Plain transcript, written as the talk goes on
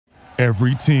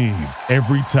Every team,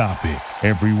 every topic,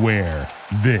 everywhere.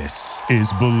 This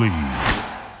is Believe.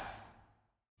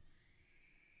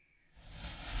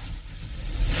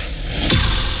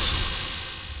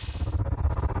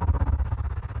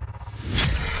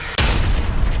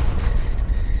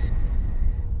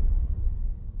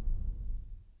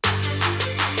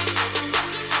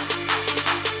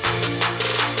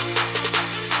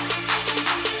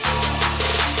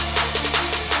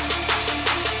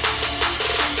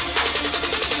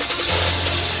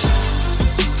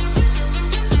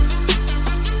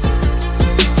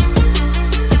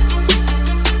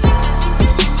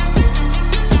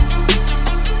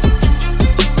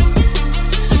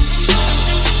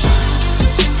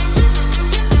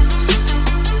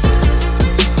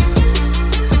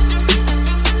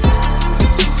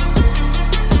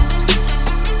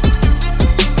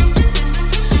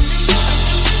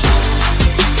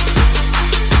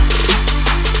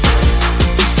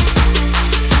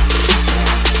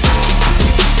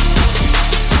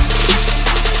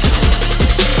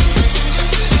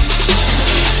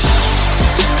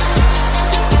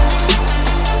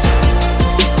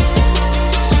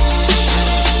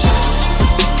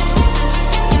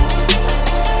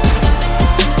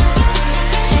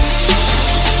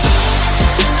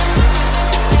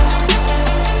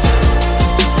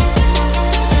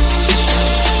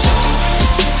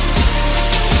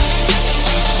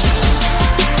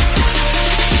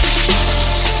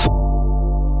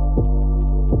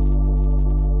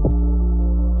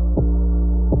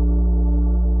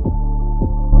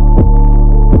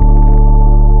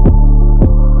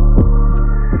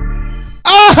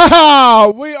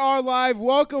 We are live.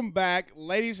 Welcome back,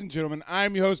 ladies and gentlemen.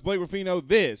 I'm your host, Blake Ruffino.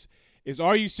 This is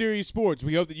Are You Serious Sports.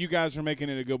 We hope that you guys are making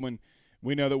it a good one.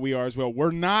 We know that we are as well.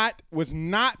 Was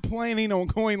not planning on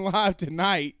going live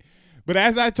tonight, but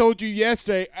as I told you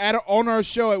yesterday on our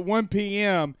show at 1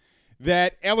 p.m.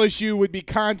 that LSU would be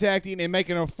contacting and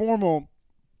making a formal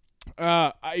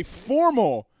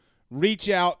reach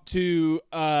out to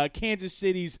Kansas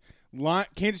City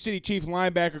Chief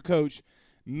linebacker coach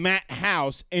Matt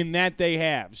House, and that they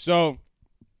have. So,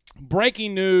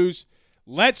 breaking news,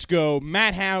 let's go.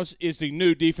 Matt House is the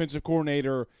new defensive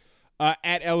coordinator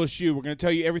at LSU. We're going to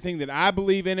tell you everything that I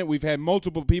believe in it. We've had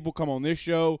multiple people come on this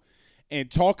show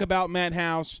and talk about Matt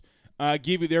House,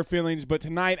 give you their feelings. But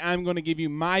tonight, I'm going to give you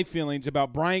my feelings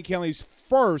about Brian Kelly's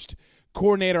first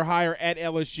coordinator hire at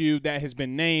LSU that has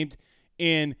been named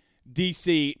in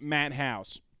D.C., Matt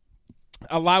House.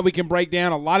 A lot we can break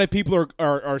down. A lot of people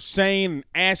are saying and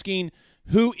asking,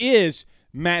 who is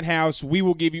Matt House? We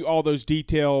will give you all those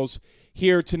details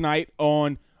here tonight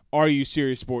on Are You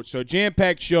Serious Sports? So,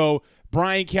 jam-packed show.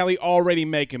 Brian Kelly already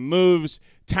making moves.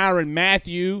 Tyrann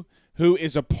Mathieu, who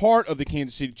is a part of the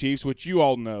Kansas City Chiefs, which you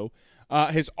all know,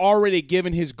 has already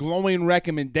given his glowing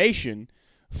recommendation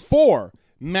for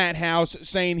Matt House,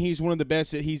 saying he's one of the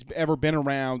best that he's ever been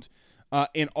around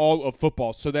in all of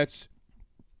football. So that's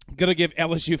going to give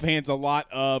LSU fans a lot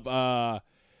of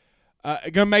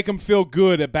going to make them feel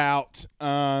good about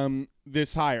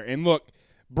this hire. And look,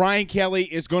 Brian Kelly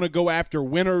is going to go after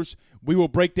winners. We will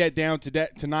break that down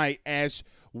tonight as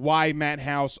why Matt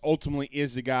House ultimately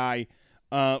is the guy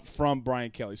from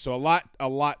Brian Kelly. So a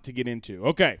lot to get into.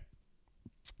 Okay,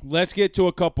 let's get to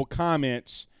a couple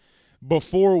comments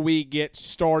before we get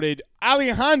started.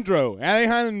 Alejandro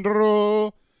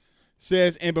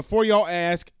says, and before y'all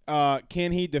ask,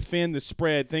 can he defend the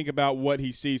spread, think about what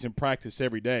he sees in practice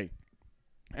every day.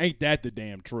 Ain't that the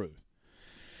damn truth?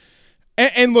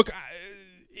 And look,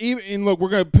 we're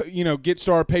going to get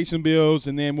started, pay some bills,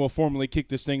 and then we'll formally kick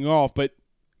this thing off. But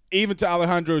even to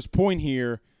Alejandro's point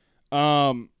here,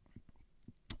 look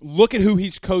at who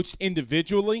he's coached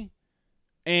individually,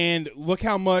 and look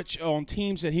how much on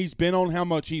teams that he's been on, how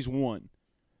much he's won.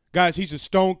 Guys, he's a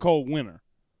stone-cold winner.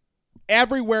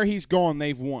 Everywhere he's gone,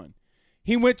 they've won.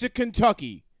 He went to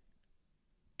Kentucky,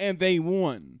 and they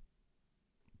won.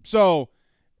 So,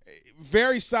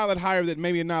 very solid hire that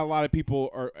maybe not a lot of people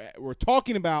were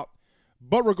talking about,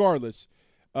 but regardless,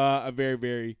 a very,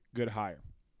 very good hire.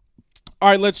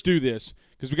 All right, let's do this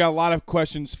because we got a lot of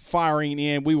questions firing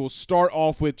in. We will start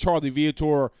off with Charlie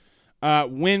Viator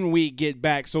when we get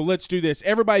back. So let's do this.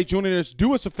 Everybody joining us,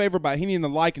 do us a favor by hitting the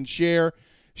like and share.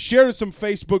 Share to some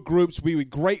Facebook groups. We would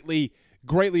greatly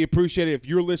appreciate it if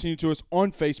you're listening to us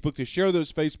on Facebook to share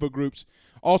those Facebook groups.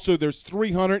 Also, there's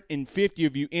 350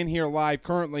 of you in here live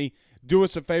currently. Do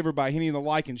us a favor by hitting the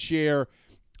like and share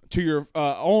to your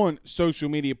own social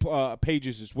media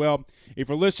pages as well. If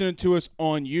you're listening to us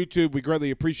on YouTube, we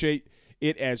greatly appreciate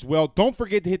it as well. Don't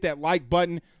forget to hit that like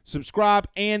button, subscribe,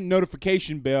 and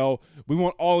notification bell. We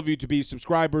want all of you to be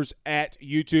subscribers at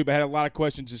YouTube. I had a lot of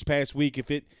questions this past week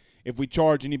if we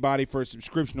charge anybody for a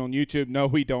subscription on YouTube. No,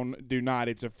 we do not.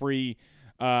 It's a free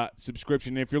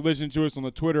subscription. And if you're listening to us on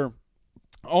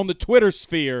the Twitter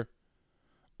sphere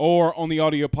or on the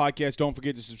audio podcast, don't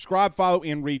forget to subscribe, follow,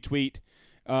 and retweet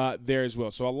there as well.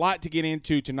 So a lot to get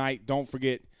into tonight. Don't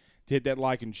forget to hit that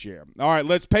like and share. All right,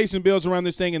 let's pay some bills around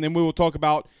this thing, and then we will talk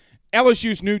about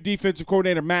LSU's new defensive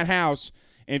coordinator, Matt House,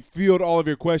 and field all of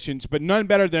your questions. But none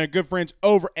better than our good friends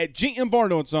over at GM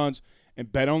Varno & Sons and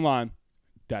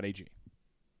BetOnline.ag.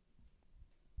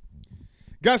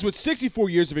 Guys, with 64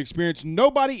 years of experience,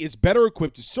 nobody is better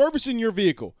equipped to servicing your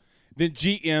vehicle than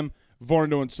GM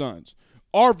Varno & Sons.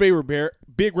 Our repair,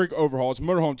 big rig overhauls,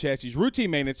 motorhome chassis,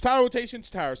 routine maintenance, tire rotations,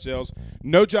 tire sales.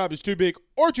 No job is too big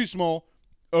or too small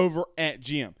over at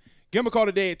GM. Give them a call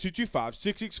today at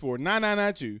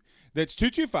 225-664-9992. That's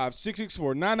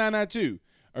 225-664-9992.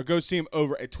 Or go see them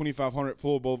over at 2500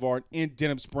 Fuller Boulevard in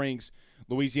Denham Springs,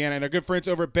 Louisiana. And our good friends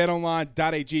over at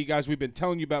BetOnline.ag. Guys, we've been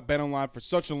telling you about BetOnline for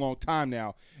such a long time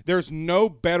now. There's no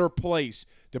better place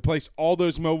to place all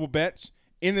those mobile bets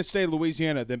in the state of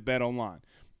Louisiana than BetOnline.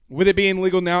 With it being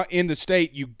legal now in the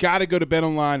state, you got to go to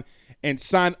BetOnline and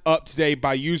sign up today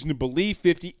by using the Believe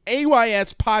 50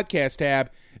 AYS podcast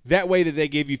tab. That way that they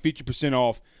give you 50%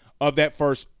 off of that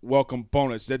first welcome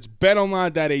bonus. That's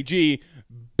betonline.ag,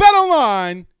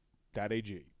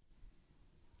 betonline.ag.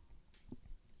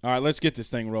 All right, let's get this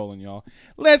thing rolling, y'all.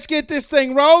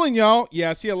 Yeah,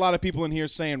 I see a lot of people in here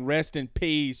saying rest in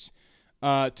peace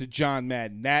to John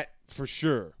Madden. That for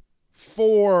sure.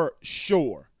 For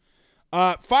sure.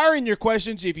 Fire in your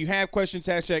questions. If you have questions,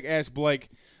 hashtag Ask Blake.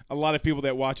 A lot of people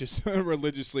that watch us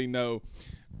religiously know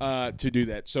to do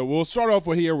that. So we'll start off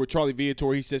with Charlie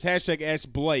Viator. He says, hashtag Ask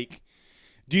Blake.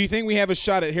 Do you think we have a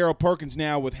shot at Harold Perkins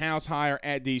now with House hire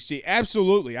at DC?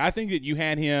 Absolutely. I think that you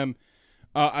had him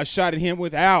a shot at him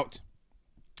without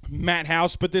Matt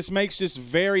House, but this makes this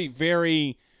very,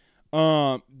 very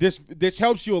this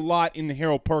helps you a lot in the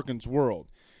Harold Perkins world.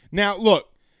 Now,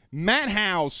 look, Matt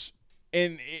House,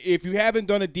 and if you haven't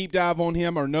done a deep dive on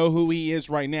him or know who he is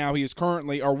right now, he is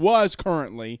currently or was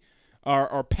currently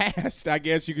or past, I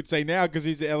guess you could say now because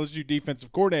he's the LSU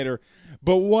defensive coordinator,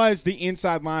 but was the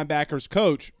inside linebackers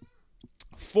coach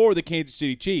for the Kansas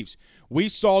City Chiefs. We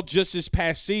saw just this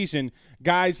past season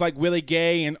guys like Willie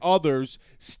Gay and others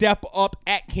step up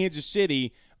at Kansas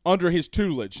City under his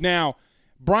tutelage. Now,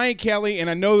 Brian Kelly, and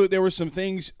I know that there were some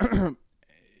things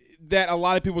that a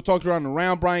lot of people talked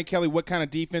around Brian Kelly, what kind of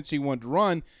defense he wanted to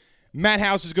run. Matt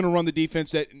House is going to run the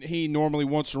defense that he normally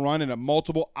wants to run in a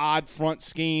multiple odd front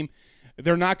scheme.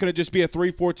 They're not going to just be a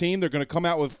 3-4 team. They're going to come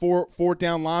out with four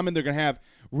down linemen. They're going to have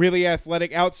really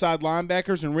athletic outside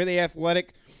linebackers and really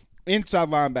athletic inside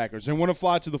linebackers and want to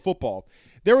fly to the football.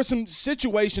 There were some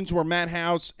situations where Matt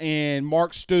House and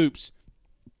Mark Stoops,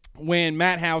 when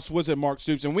Matt House was at Mark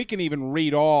Stoops, and we can even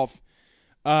read off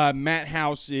Matt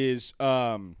House's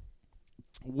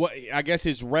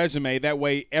his resume. That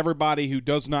way everybody who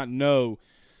does not know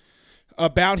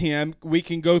about him, we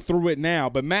can go through it now.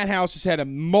 But Matt House has had a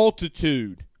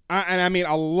multitude,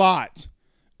 a lot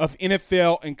of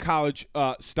NFL and college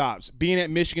stops. Being at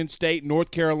Michigan State,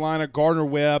 North Carolina,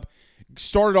 Gardner-Webb,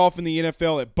 started off in the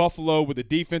NFL at Buffalo with the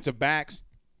defensive backs,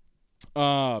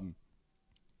 and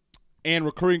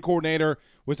recruiting coordinator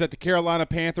was at the Carolina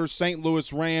Panthers, St.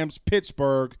 Louis Rams,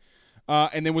 Pittsburgh,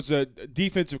 and then was a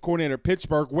defensive coordinator at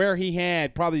Pittsburgh, where he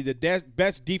had probably the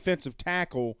best defensive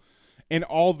tackle in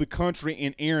all of the country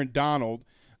in Aaron Donald.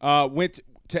 Went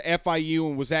to FIU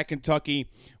and was at Kentucky,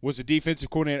 was a defensive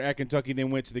coordinator at Kentucky,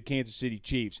 then went to the Kansas City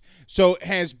Chiefs. So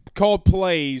has called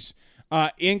plays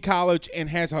in college and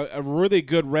has a really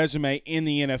good resume in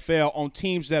the NFL on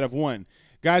teams that have won.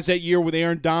 Guys, that year with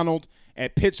Aaron Donald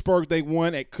at Pittsburgh, they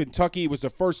won. At Kentucky, it was the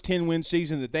first 10-win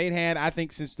season that they'd had, I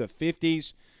think, since the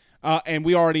 50s. And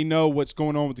we already know what's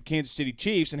going on with the Kansas City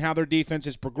Chiefs and how their defense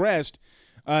has progressed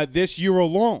this year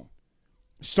alone.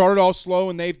 Started off slow,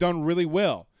 and they've done really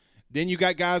well. Then you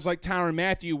got guys like Tyrann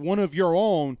Mathieu, one of your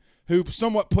own, who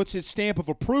somewhat puts his stamp of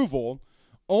approval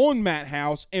on Matt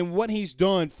House and what he's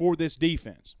done for this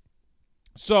defense.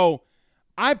 So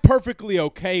I'm perfectly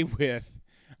okay with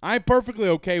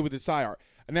this hire.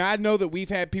 Now, I know that we've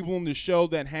had people on the show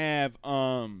that have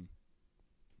I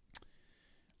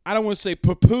don't want to say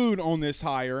poo-pooed on this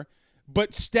hire,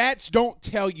 but stats don't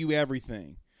tell you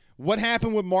everything. What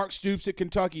happened with Mark Stoops at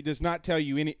Kentucky does not tell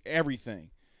you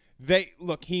everything.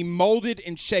 He molded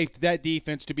and shaped that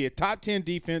defense to be a top 10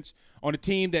 defense on a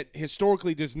team that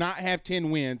historically does not have 10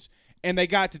 wins, and they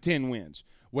got to 10 wins.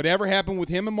 Whatever happened with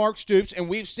him and Mark Stoops, and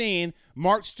we've seen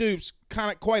Mark Stoops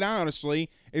quite honestly,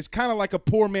 is kind of like a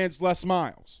poor man's Les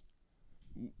Miles.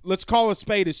 Let's call a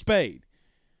spade a spade.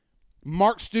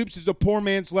 Mark Stoops is a poor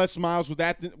man's Les Miles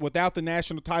without the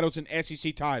national titles and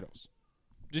SEC titles.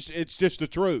 It's just the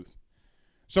truth.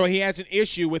 So he has an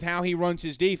issue with how he runs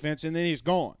his defense, and then he's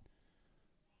gone.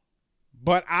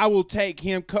 But I will take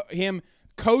him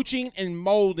coaching and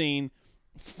molding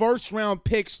first-round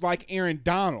picks like Aaron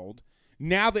Donald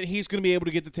now that he's going to be able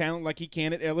to get the talent like he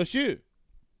can at LSU.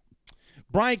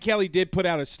 Brian Kelly did put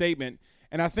out a statement,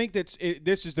 and I think this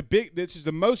is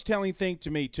the most telling thing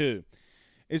to me too,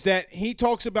 is that he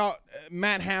talks about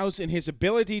Matt House and his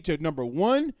ability to, number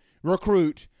one,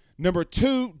 recruit, number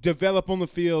two, develop on the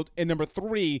field, and number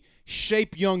three,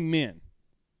 shape young men.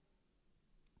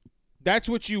 That's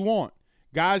what you want.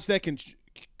 Guys that can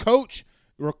coach,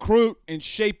 recruit, and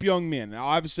shape young men. Now,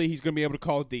 obviously, he's going to be able to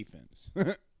call a defense.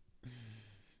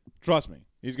 Trust me,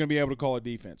 he's going to be able to call a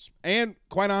defense. And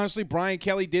quite honestly, Brian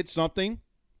Kelly did something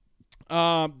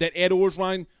that Ed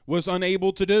Orgeron was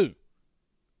unable to do.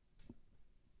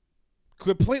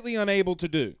 Completely unable to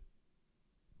do.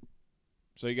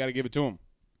 So you got to give it to him.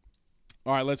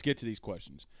 All right, let's get to these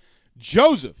questions.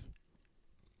 Joseph.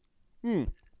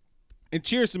 And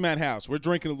cheers to Matt House. We're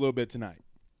drinking a little bit tonight.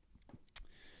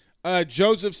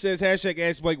 Joseph says, hashtag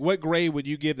Ask Blake, what grade would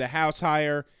you give the House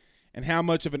hire, and how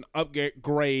much of an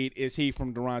upgrade is he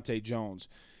from Durante Jones?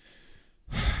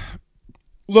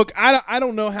 Look, I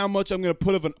don't know how much I'm going to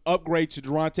put of an upgrade to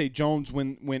Durante Jones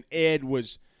when Ed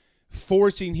was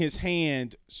forcing his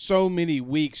hand so many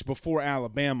weeks before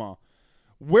Alabama.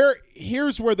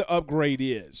 Here's where the upgrade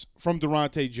is from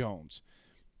Durante Jones.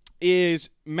 Is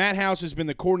Matt House has been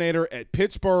the coordinator at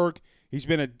Pittsburgh. He's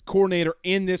been a coordinator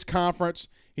in this conference.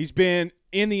 He's been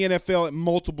in the NFL at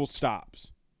multiple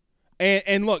stops.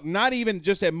 And look, not even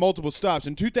just at multiple stops.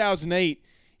 In 2008,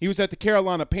 he was at the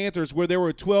Carolina Panthers where they were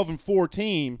a 12-4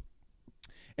 team,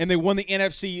 and they won the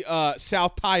NFC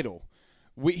South title.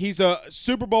 He's a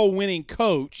Super Bowl winning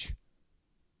coach.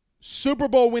 Super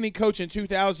Bowl winning coach in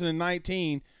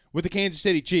 2019 with the Kansas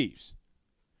City Chiefs.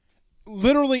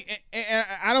 Literally,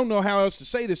 I don't know how else to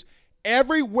say this.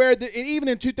 Everywhere, even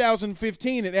in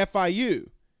 2015 at FIU,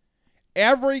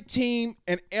 every team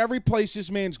and every place this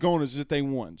man's going is that they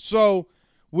won. So,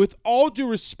 with all due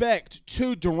respect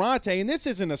to Durante, and this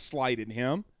isn't a slight at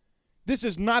him. This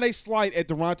is not a slight at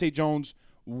Durante Jones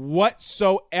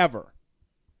whatsoever.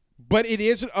 But it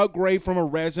is an upgrade from a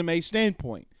resume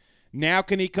standpoint. Now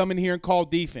can he come in here and call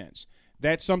defense?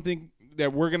 That's something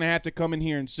that we're going to have to come in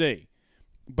here and see.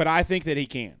 But I think that he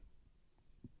can.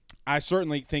 I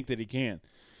certainly think that he can.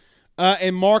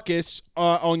 And Marcus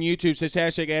on YouTube says,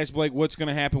 hashtag Ask Blake, what's going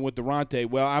to happen with Durante?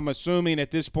 Well, I'm assuming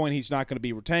at this point he's not going to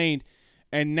be retained.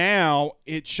 And now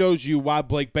it shows you why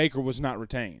Blake Baker was not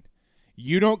retained.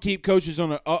 You don't keep coaches on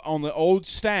the old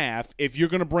staff if you're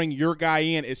going to bring your guy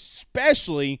in,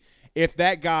 especially if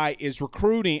that guy is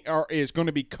recruiting or is going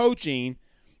to be coaching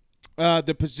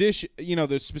the position,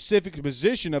 the specific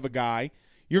position of a guy.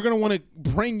 You're going to want to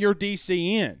bring your DC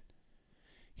in.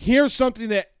 Here's something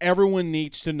that everyone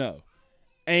needs to know.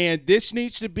 And this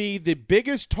needs to be the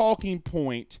biggest talking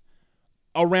point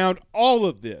around all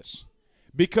of this.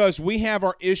 Because we have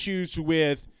our issues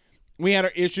with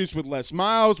Les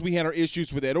Miles. We had our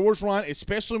issues with Ed Orgeron,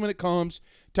 especially when it comes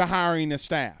to hiring a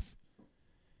staff.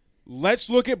 Let's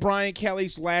look at Brian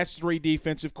Kelly's last three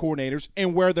defensive coordinators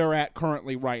and where they're at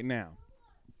currently right now.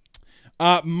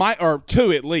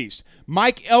 Two at least.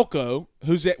 Mike Elko,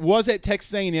 was at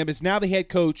Texas A&M, is now the head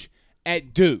coach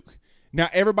at Duke. Now,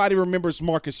 everybody remembers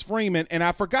Marcus Freeman, and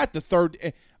I forgot the third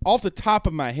 – off the top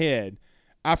of my head,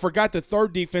 I forgot the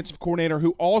third defensive coordinator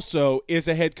who also is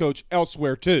a head coach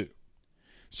elsewhere too.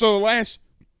 So the last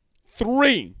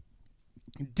three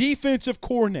defensive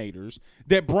coordinators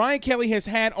that Brian Kelly has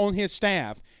had on his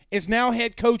staff is now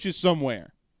head coaches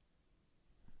somewhere.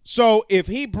 So if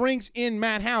he brings in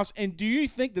Matt House, and do you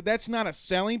think that that's not a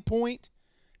selling point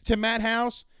to Matt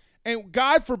House? And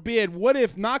God forbid, what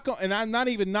if and I'm not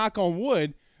even knock on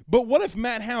wood, but what if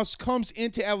Matt House comes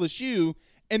into LSU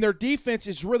and their defense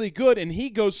is really good and he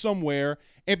goes somewhere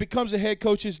and becomes a head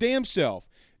coach his damn self?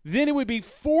 Then it would be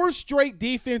 4 straight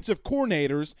defensive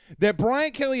coordinators that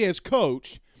Brian Kelly has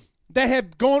coached that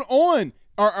have gone on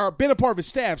or been a part of his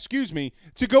staff,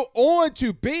 to go on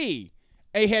to be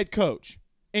a head coach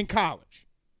in college.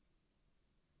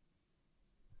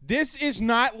 This is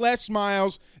not Les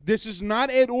Miles. This is not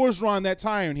Ed Orgeron that's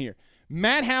hiring here.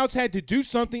 Matt House had to do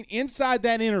something inside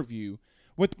that interview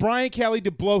with Brian Kelly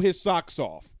to blow his socks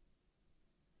off.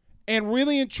 And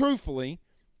really and truthfully,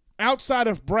 outside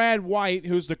of Brad White,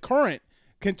 who's the current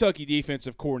Kentucky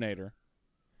defensive coordinator.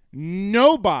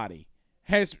 Nobody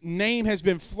name has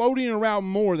been floating around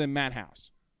more than Matt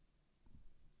House.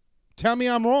 Tell me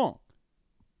I'm wrong.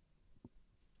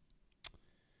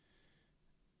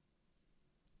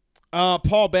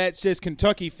 Paul Batt says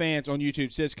Kentucky fans on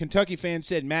YouTube says Kentucky fans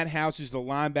said Matt House is the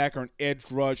linebacker and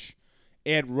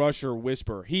Ed Rusher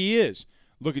whisperer. He is.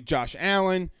 Look at Josh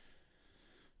Allen.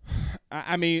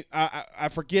 I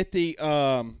forget the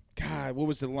God. What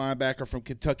was the linebacker from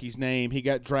Kentucky's name? He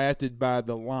got drafted by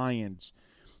the Lions.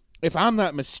 If I'm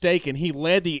not mistaken, he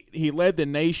led the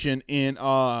nation in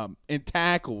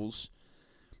tackles.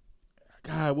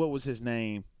 God, what was his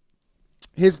name?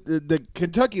 The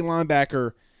Kentucky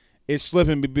linebacker is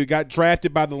slipping. But got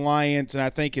drafted by the Lions, and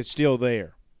I think it's still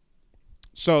there.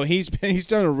 So he's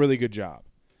done a really good job.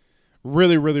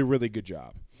 Really, really, really good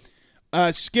job.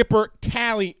 Skipper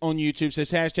Tally on YouTube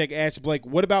says, #Ask Blake,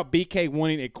 what about BK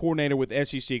wanting a coordinator with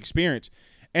SEC experience?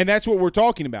 And that's what we're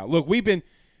talking about. Look, we've been,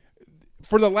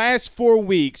 for the last 4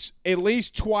 weeks, at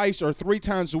least twice or 3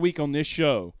 times a week on this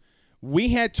show, we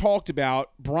had talked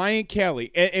about Brian Kelly.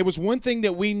 It was one thing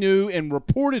that we knew and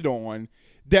reported on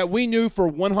that we knew for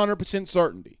 100%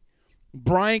 certainty.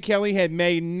 Brian Kelly had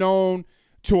made known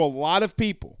to a lot of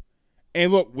people.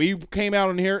 And look, we came out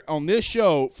on here on this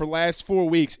show for the last 4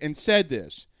 weeks and said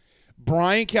this.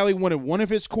 Brian Kelly wanted one of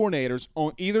his coordinators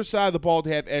on either side of the ball to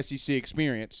have SEC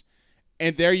experience.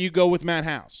 And there you go with Matt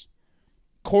House.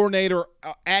 Coordinator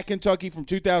at Kentucky from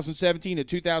 2017 to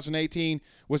 2018,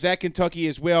 was at Kentucky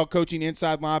as well, coaching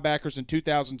inside linebackers in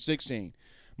 2016.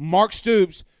 Mark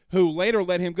Stoops, who later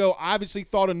let him go, obviously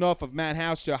thought enough of Matt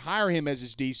House to hire him as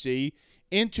his DC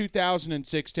in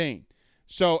 2016.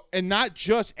 So, and not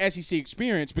just SEC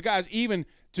experience, but guys, even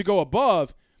to go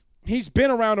above, he's been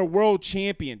around a world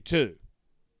champion too,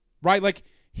 right? Like,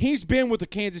 he's been with the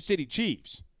Kansas City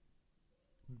Chiefs,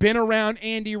 been around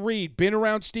Andy Reid, been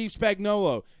around Steve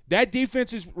Spagnuolo. That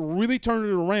defense is really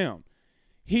turning it around.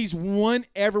 He's won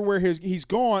everywhere he's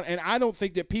gone, and I don't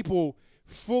think that people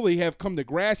fully have come to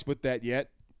grasp with that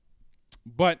yet.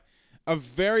 But a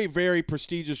very, very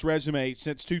prestigious resume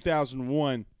since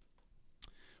 2001.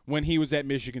 When he was at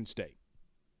Michigan State.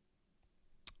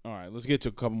 All right, let's get to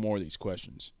a couple more of these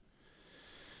questions.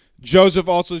 Joseph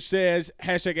also says,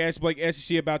 #Ask Blake,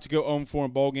 SEC about to go 0-4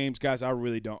 in bowl games. Guys, I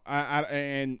really don't.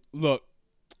 And look,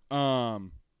 I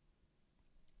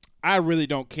really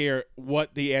don't care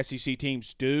what the SEC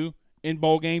teams do in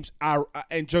bowl games.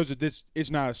 And Joseph, this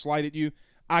is not a slight at you.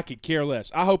 I could care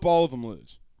less. I hope all of them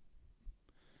lose.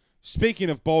 Speaking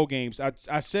of bowl games,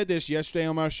 I said this yesterday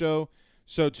on my show.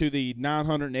 So to the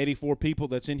 984 people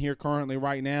that's in here currently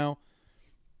right now,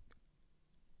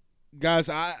 guys,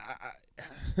 I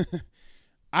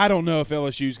don't know if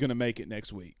LSU is going to make it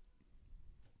next week.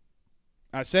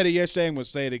 I said it yesterday and will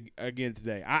say it again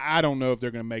today. I don't know if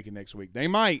they're going to make it next week. They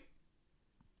might.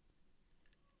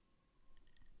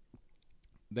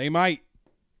 They might.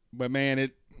 But,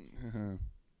 man,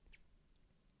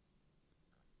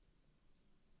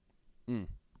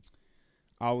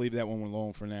 I'll leave that one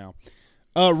alone for now.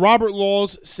 Robert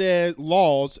Laws says,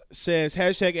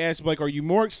 #Ask Blake, are you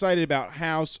more excited about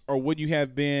House or would you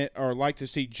have been or like to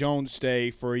see Jones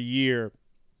stay for a year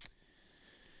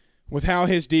with how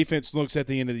his defense looks at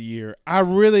the end of the year? I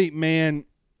really, man,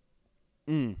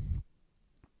 you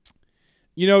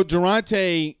know,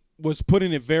 Durante was put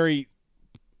in a very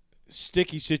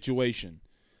sticky situation.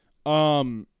 I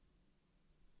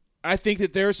think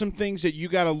that there are some things that you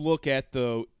got to look at,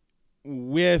 though,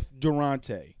 with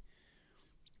Durante.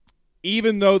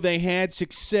 Even though they had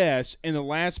success in the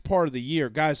last part of the year,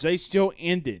 guys, they still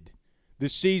ended the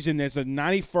season as a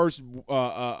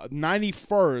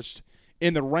 91st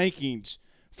in the rankings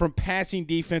from passing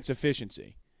defense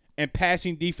efficiency and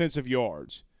passing defensive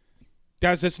yards.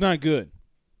 Guys, that's not good.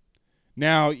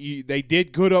 Now, they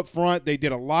did good up front. They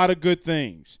did a lot of good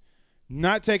things.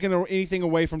 Not taking anything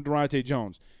away from Durante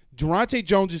Jones. Durante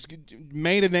Jones has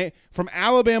made a name from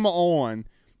Alabama on.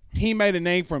 He made a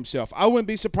name for himself. I wouldn't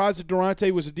be surprised if Durante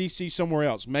was a DC somewhere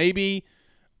else. Maybe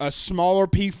a smaller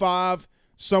P5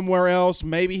 somewhere else.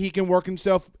 Maybe he can work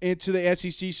himself into the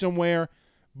SEC somewhere.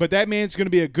 But that man's going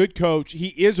to be a good coach. He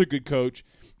is a good coach,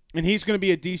 and he's going to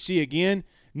be a DC again.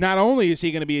 Not only is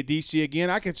he going to be a DC again,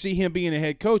 I can see him being a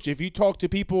head coach. If you talk to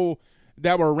people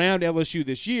that were around LSU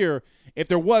this year, if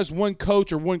there was one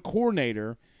coach or one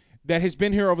coordinator that has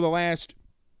been here over the last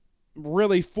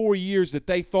really 4 years that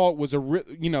they thought was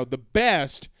the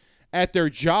best at their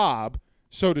job,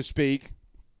 so to speak,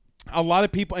 a lot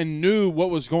of people and knew what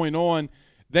was going on,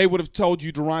 they would have told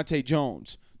you Durante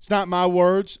Jones. It's not my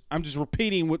words. I'm just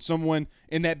repeating what someone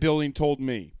in that building told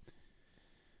me.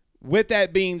 With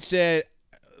that being said,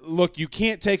 look, you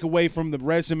can't take away from the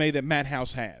resume that Matt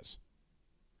House has.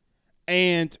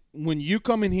 And when you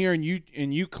come in here and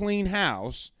you clean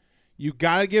house, you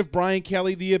got to give Brian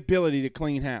Kelly the ability to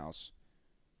clean house.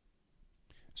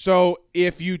 So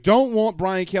if you don't want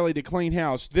Brian Kelly to clean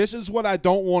house, this is what I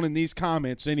don't want in these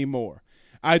comments anymore.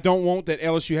 I don't want that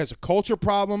LSU has a culture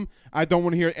problem. I don't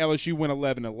want to hear LSU win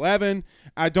 11-11.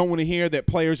 I don't want to hear that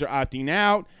players are opting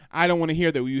out. I don't want to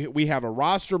hear that we have a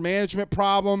roster management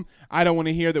problem. I don't want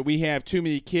to hear that we have too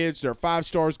many kids that are 5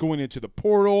 stars going into the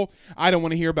portal. I don't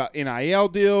want to hear about NIL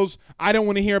deals. I don't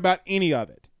want to hear about any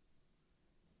of it.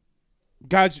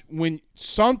 Guys, when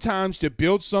sometimes to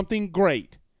build something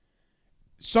great,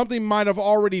 something might have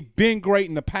already been great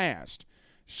in the past.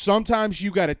 Sometimes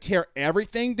you got to tear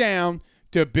everything down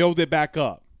to build it back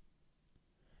up.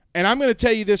 And I'm going to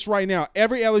tell you this right now.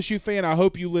 Every LSU fan, I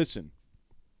hope you listen.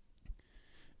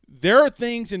 There are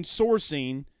things in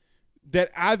sourcing that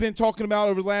I've been talking about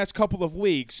over the last couple of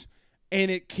weeks, and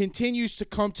it continues to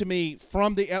come to me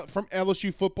from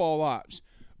LSU football ops.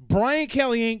 Brian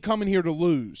Kelly ain't coming here to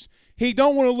lose. He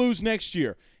don't want to lose next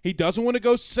year. He doesn't want to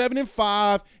go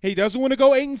 7-5. He doesn't want to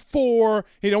go 8-4.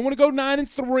 He don't want to go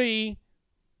 9-3.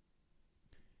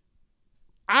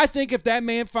 I think if that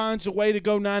man finds a way to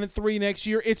go 9-3 next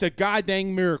year, it's a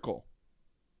goddamn miracle.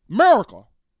 Miracle,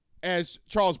 as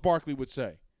Charles Barkley would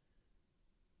say.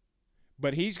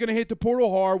 But he's going to hit the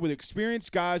portal hard with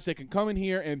experienced guys that can come in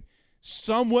here and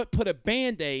somewhat put a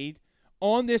Band-Aid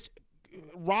on this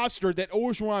roster that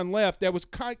Orgeron left that was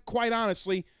quite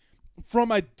honestly,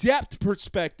 from a depth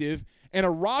perspective and a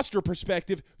roster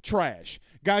perspective, trash.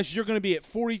 Guys, you're going to be at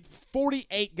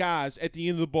 48 guys at the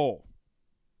end of the bowl.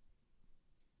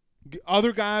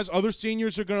 Other guys, other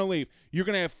seniors are going to leave. You're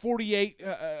going to have 48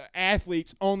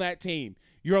 athletes on that team.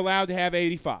 You're allowed to have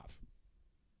 85.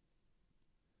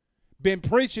 Been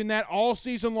preaching that all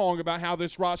season long about how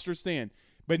this roster's thin.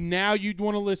 But now you'd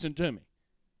want to listen to me.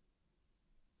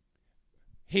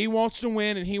 He wants to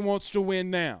win, and he wants to win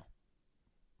now.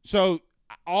 So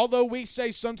although we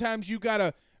say sometimes you got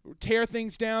to tear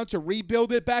things down to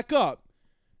rebuild it back up,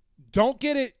 don't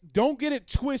get it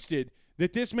twisted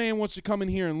that this man wants to come in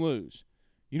here and lose.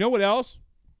 You know what else?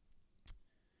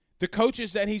 The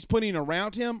coaches that he's putting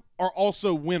around him are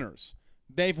also winners.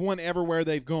 They've won everywhere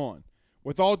they've gone.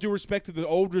 With all due respect to the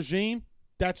old regime,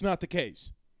 that's not the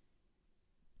case.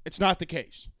 It's not the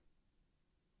case.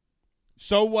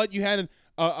 So what? You had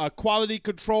a quality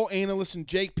control analyst in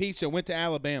Jake Peetz that went to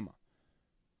Alabama.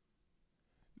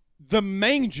 The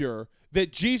manger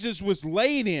that Jesus was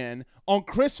laid in on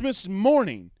Christmas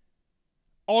morning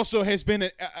also has been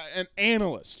an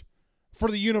analyst for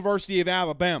the University of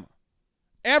Alabama.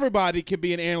 Everybody can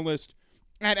be an analyst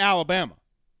at Alabama.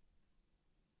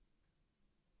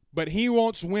 But he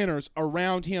wants winners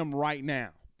around him right now.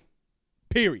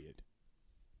 Period.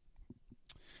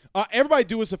 Everybody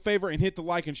do us a favor and hit the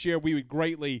like and share. We would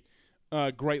greatly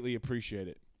appreciate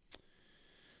it.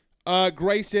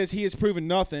 Gray says he has proven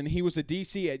nothing. He was a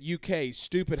DC at UK.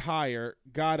 Stupid hire.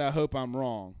 God, I hope I'm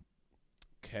wrong.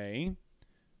 Okay.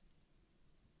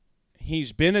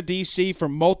 He's been a DC for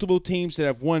multiple teams that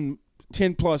have won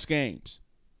 10-plus games.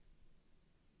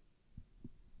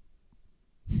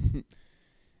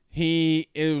 He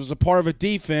was a part of a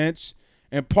defense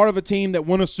and part of a team that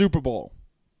won a Super Bowl.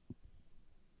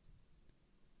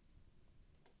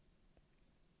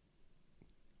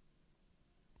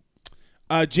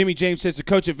 Jimmy James says the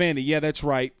coach at Vandy. Yeah, that's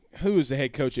right. Who is the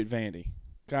head coach at Vandy?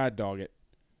 God dog it.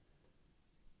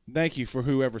 Thank you for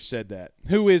whoever said that.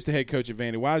 Who is the head coach at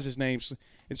Vandy? Why is his name?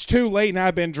 It's too late and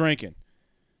I've been drinking.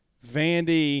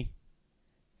 Vandy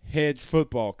head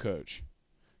football coach.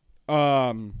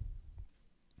 Clark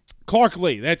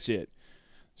Lee, that's it.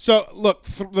 So, look,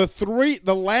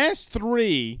 the last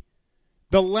three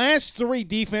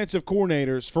defensive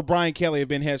coordinators for Brian Kelly have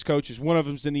been head coaches. One of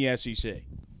them's in the SEC.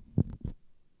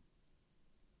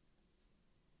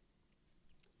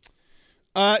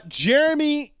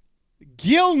 Jeremy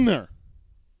Gildner.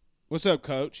 What's up,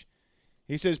 Coach?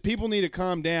 He says, people need to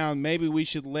calm down. Maybe we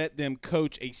should let them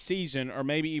coach a season or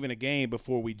maybe even a game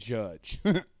before we judge.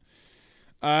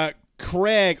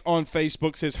 Craig on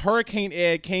Facebook says, Hurricane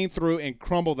Ed came through and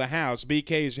crumbled the house.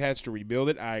 BK has to rebuild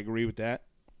it. I agree with that.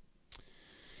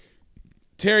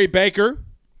 Terry Baker.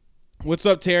 What's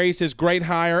up, Terry? He says, great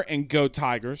hire and go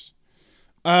Tigers.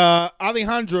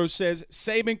 Alejandro says,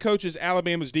 Saban coaches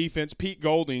Alabama's defense. Pete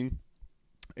Golding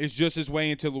is just his way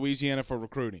into Louisiana for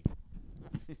recruiting.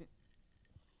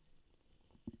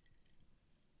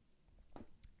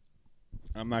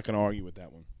 I'm not going to argue with that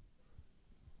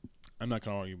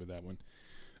one.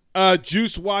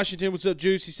 Juice Washington, what's up,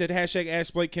 Juice? He said, hashtag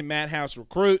Ask Blake, can Matt House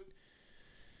recruit?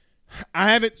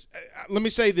 I haven't. Let me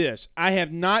say this: I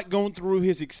have not gone through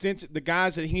his extensive the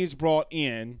guys that he's brought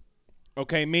in.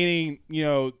 Okay, meaning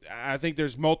I think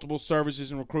there's multiple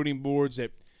services and recruiting boards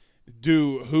that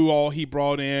do who all he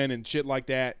brought in and shit like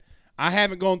that. I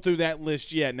haven't gone through that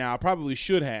list yet. Now I probably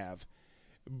should have,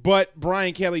 but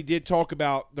Brian Kelly did talk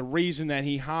about the reason that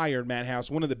he hired Matt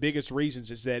House. One of the biggest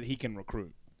reasons is that he can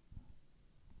recruit.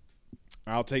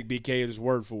 I'll take BK at his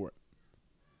word for it.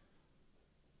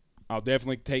 I'll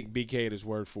definitely take BK at his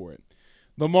word for it.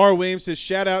 Lamar Williams says,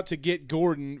 shout out to Get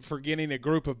Gordon for getting a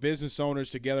group of business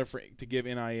owners together to give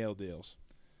NIL deals.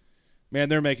 Man,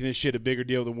 they're making this shit a bigger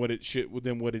deal than what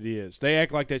it is. They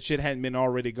act like that shit hadn't been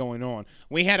already going on.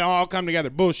 We had to all come together.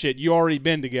 Bullshit. You already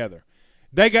been together.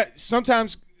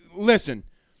 Listen,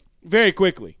 very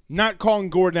quickly, not calling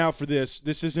Gordon out for this.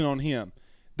 This isn't on him.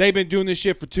 They've been doing this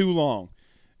shit for too long.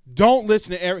 Don't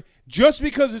listen to just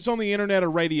because it's on the internet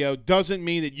or radio doesn't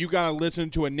mean that you got to listen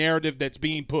to a narrative that's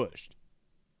being pushed.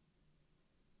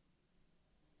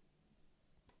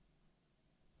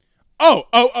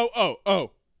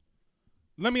 Oh.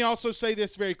 Let me also say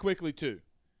this very quickly, too.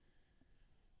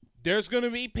 There's going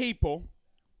to be people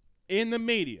in the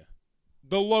media,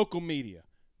 the local media,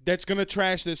 that's going to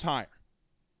trash this hire.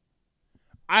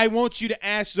 I want you to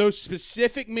ask those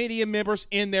specific media members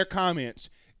in their comments,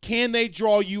 can they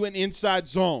draw you an inside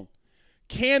zone?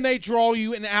 Can they draw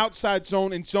you an outside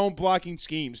zone and zone blocking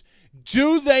schemes?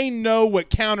 Do they know what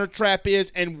counter trap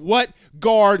is and what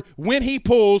guard, when he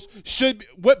pulls,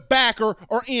 what backer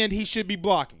or end he should be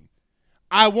blocking?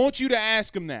 I want you to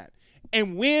ask them that.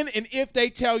 And when and if they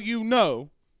tell you no,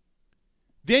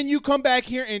 then you come back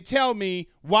here and tell me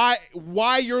why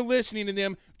you're listening to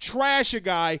them trash a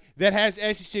guy that has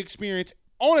SEC experience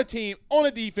on a team, on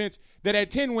a defense that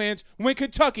had 10 wins when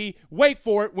Kentucky, wait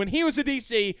for it, when he was a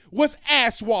DC, was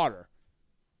ass water.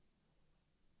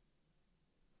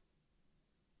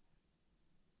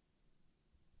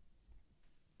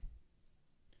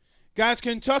 Guys,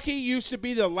 Kentucky used to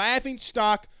be the laughing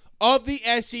stock of the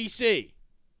SEC.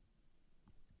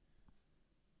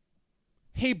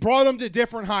 He brought them to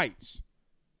different heights.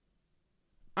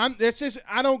 I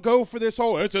don't go for this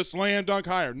whole, it's a slam dunk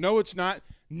hire. No, it's not.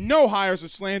 No hire's a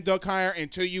slam dunk hire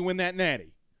until you win that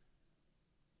natty.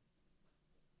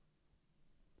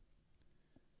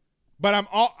 But I'm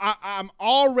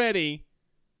already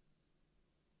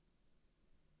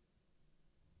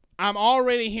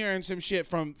hearing some shit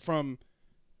from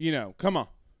come on.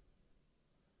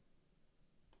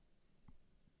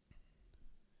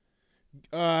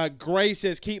 Gray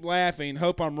says, keep laughing.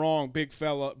 Hope I'm wrong, big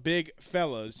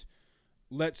fellas.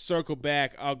 Let's circle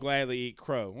back. I'll gladly eat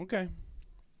crow. Okay.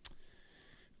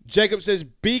 Jacob says,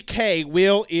 BK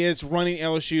Will is running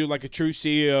LSU like a true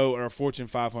CEO or a Fortune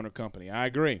 500 company. I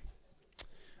agree.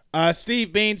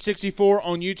 Steve Bean 64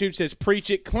 on YouTube says, preach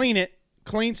it,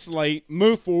 clean slate,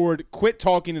 move forward, quit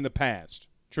talking in the past.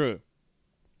 True.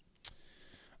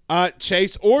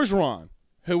 Chase Orgeron,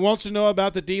 who wants to know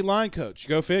about the D-line coach.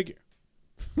 Go figure.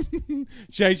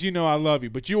 Chase, you know I love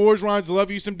you, but you Orgerons love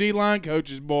you some D-line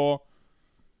coaches, boy.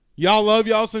 Y'all love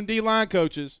y'all some D-line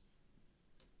coaches.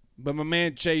 But my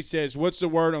man Chase says, what's the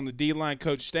word on the D-line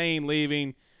coach staying,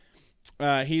 leaving?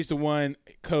 He's the one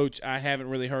coach I haven't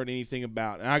really heard anything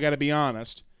about. And I got to be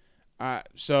honest.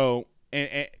 So,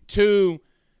 two,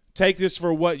 take this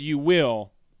for what you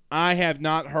will. I have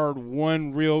not heard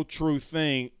one real true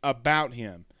thing about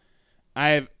him.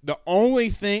 The only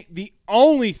thing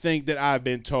that I've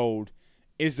been told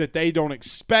is that they don't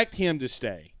expect him to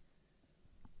stay.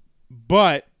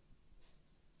 But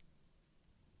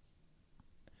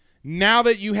now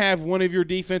that you have one of your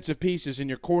defensive pieces and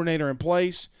your coordinator in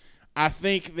place, I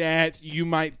think that you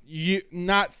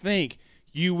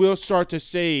will start to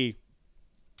see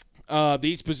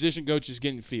these position coaches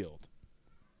getting filled.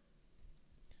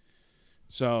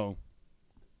 So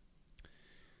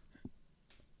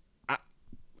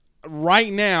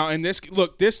right now, and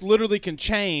this literally can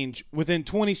change within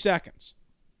 20 seconds.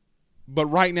 But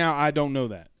right now, I don't know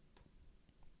that.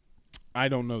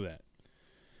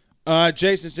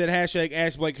 Jason said, hashtag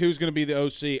ask Blake, who's going to be the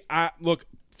OC?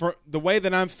 For the way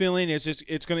that I'm feeling is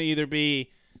it's going to either be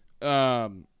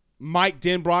Mike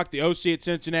Denbrock, the OC at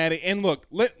Cincinnati. And look,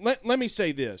 let me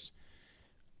say this.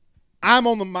 I'm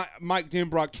on the Mike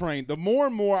Denbrock train. The more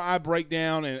and more I break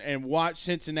down and watch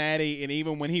Cincinnati, and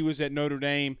even when he was at Notre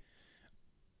Dame,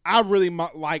 I really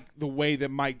like the way that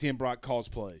Mike Denbrock calls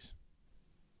plays.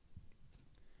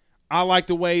 I like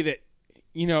the way that,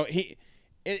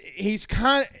 he's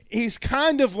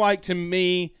kind of like, to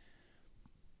me,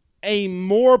 a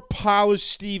more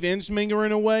polished Steve Ensminger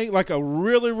in a way, like a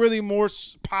really, really more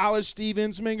polished Steve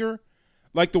Ensminger.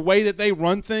 Like the way that they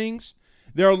run things,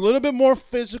 they're a little bit more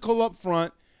physical up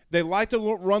front. They like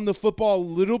to run the football a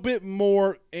little bit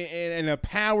more in a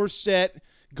power set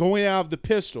going out of the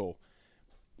pistol.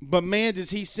 But, man,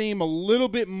 does he seem a little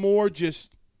bit more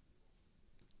just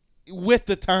with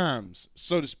the times,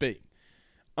 so to speak.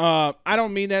 I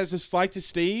don't mean that as a slight to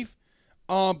Steve.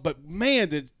 But, man,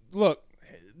 look,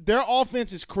 their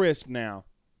offense is crisp now.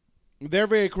 They're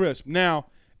very crisp. Now,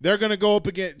 they're going to go up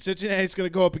against – Cincinnati's going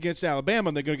to go up against Alabama,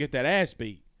 and they're going to get that ass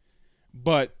beat.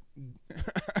 But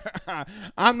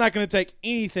I'm not going to take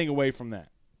anything away from that.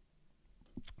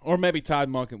 Or maybe Todd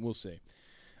Monken. We'll see.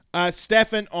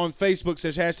 Stefan on Facebook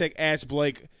says, #Ask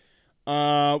Blake.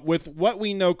 With what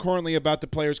we know currently about the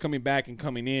players coming back and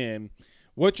coming in,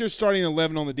 what's your starting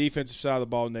 11 on the defensive side of the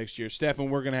ball next year?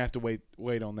 Stefan, we're going to have to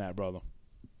wait on that, brother.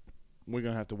 We're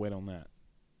going to have to wait on that.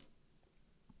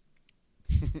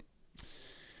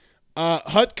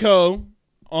 Hutko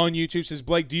on YouTube says,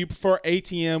 Blake, do you prefer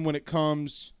ATM when it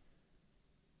comes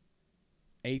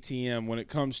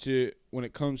to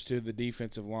the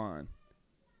defensive line?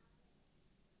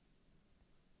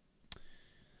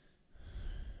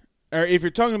 Or if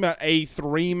you're talking about a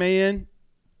 3-man,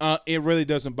 it really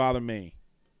doesn't bother me.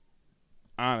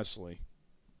 Honestly.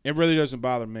 It really doesn't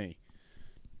bother me.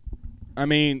 I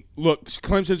mean, look,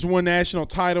 Clemson's won national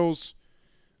titles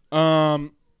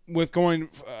with going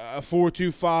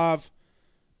 4-2-5.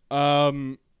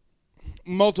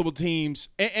 Multiple teams.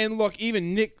 And look,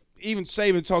 even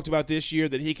Saban talked about this year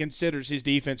that he considers his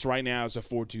defense right now as a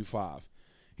 4-2-5.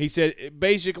 He said,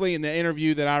 basically in the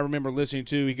interview that I remember listening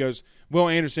to, he goes, Will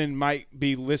Anderson might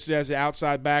be listed as an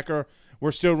outside backer.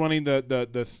 We're still running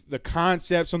the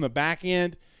concepts on the back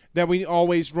end that we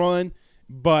always run,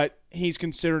 but he's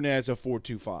considered it as a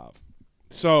 4-2-5.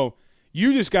 So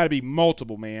you just got to be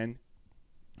multiple, man.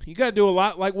 You got to do a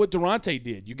lot like what Durante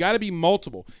did. You got to be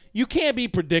multiple. You can't be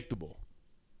predictable.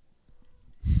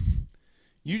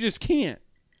 You just can't.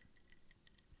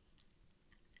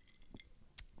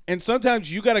 And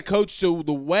sometimes you got to coach to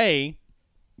the way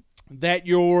that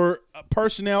your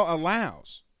personnel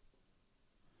allows.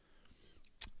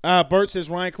 Bert says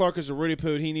Ryan Clark is a Rudy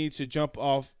Poo. He needs to jump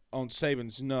off on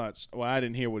Saban's nuts. Well, I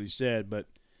didn't hear what he said, but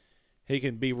he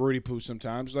can be Rudy Poo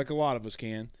sometimes, like a lot of us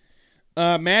can.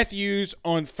 Matthews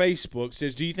on Facebook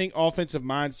says, do you think offensive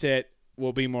mindset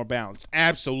will be more balanced?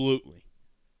 Absolutely.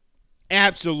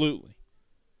 Absolutely.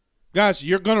 Guys,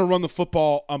 you're going to run the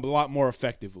football a lot more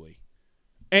effectively.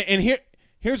 And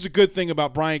here's the good thing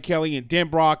about Brian Kelly and Dan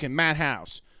Brock and Matt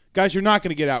House. Guys, you're not going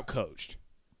to get out-coached.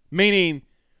 Meaning,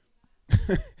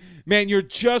 man, you're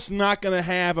just not going to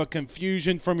have a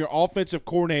confusion from your offensive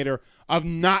coordinator of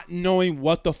not knowing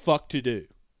what the fuck to do.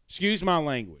 Excuse my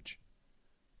language.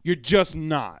 You're just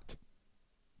not.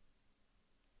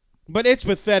 But it's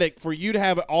pathetic for you to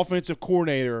have an offensive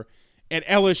coordinator at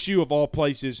LSU, of all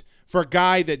places, for a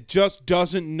guy that just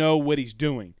doesn't know what he's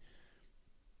doing.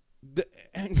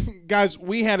 Guys,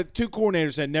 we had 2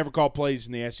 coordinators that never called plays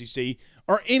in the SEC,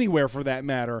 or anywhere for that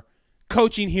matter,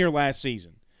 coaching here last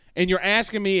season. And you're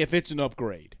asking me if it's an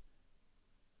upgrade.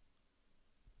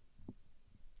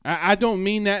 I don't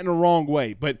mean that in a wrong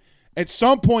way, but at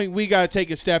some point we got to take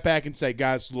a step back and say,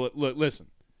 guys, look, listen.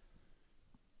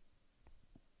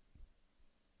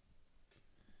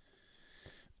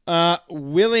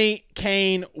 Willie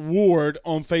Kane Ward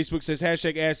on Facebook says,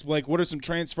 #Ask Blake, what are some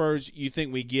transfers you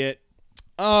think we get?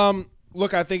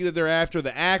 Look, I think that they're after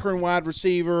the Akron wide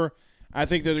receiver. I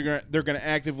think that they're going to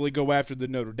actively go after the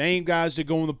Notre Dame guys that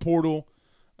go in the portal.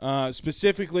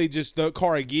 Specifically, just the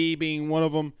Carnegie being one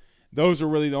of them. Those are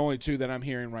really the only 2 that I'm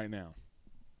hearing right now.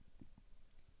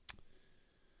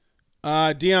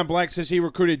 Deion Black says he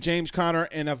recruited James Conner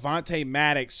and Avonte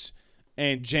Maddox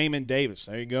and Jamin Davis.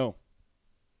 There you go.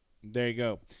 There you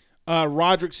go.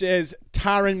 Roderick says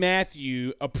Tyrann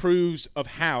Mathieu approves of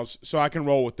House, so I can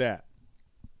roll with that.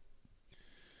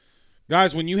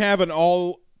 Guys, when you have an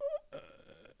all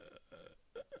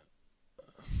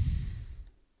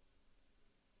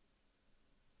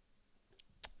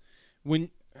I'm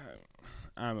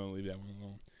going to leave that one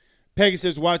alone. Peggy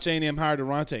says, watch A&M hire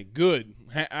Durante. Good.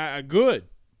 Good.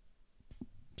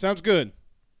 Sounds good.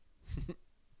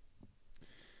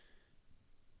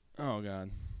 Oh,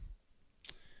 God.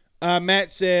 Matt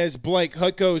says, Blake,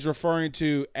 Hutko is referring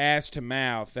to ass to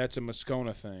mouth. That's a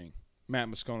Moscona thing. Matt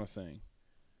Moscona thing.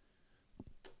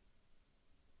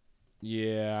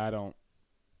 Yeah, I don't.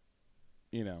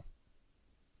 You know.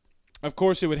 Of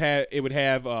course, it would have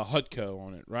Hutko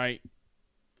on it, right?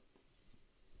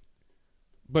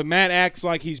 But Matt acts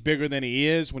like he's bigger than he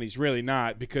is when he's really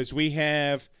not, because we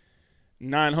have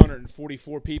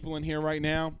 944 people in here right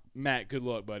now. Matt, good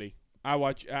luck, buddy.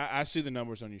 I see the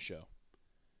numbers on your show.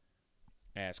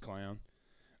 Ass clown.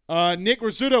 Nick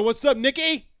Rizzuto, what's up,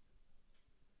 Nicky?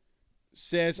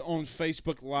 Says on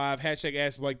Facebook Live, hashtag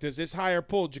Ask Blake, does this hire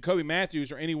pull Jacoby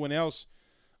Matthews or anyone else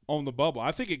on the bubble?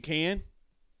 I think it can.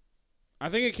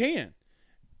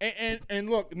 And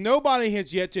look, nobody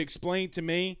has yet to explain to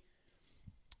me,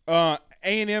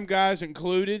 A&M guys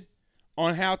included,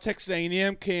 on how Texas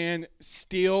A&M can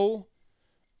still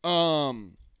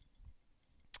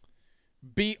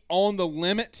be on the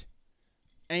limit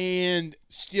and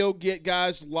still get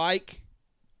guys like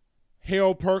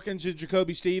Harold Perkins and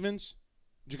Jacoby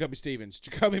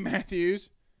Matthews.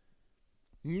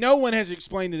 No one has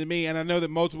explained it to me, and I know that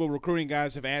multiple recruiting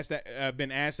guys have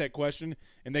been asked that question,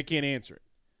 and they can't answer it.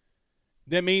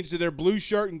 That means that they're blue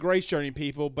shirt and gray shirting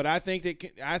people, but I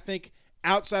think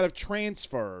outside of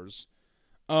transfers,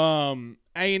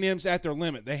 A&M's at their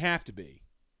limit. They have to be.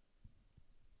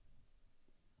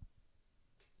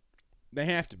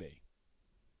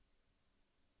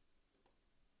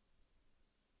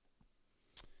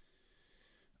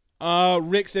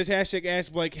 Rick says, hashtag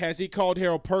Ask Blake, has he called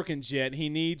Harold Perkins yet? He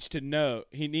needs to know.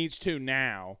 He needs to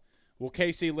now. Will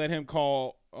KC let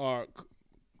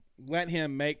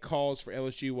him make calls for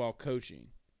LSU while coaching?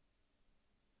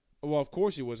 Well, of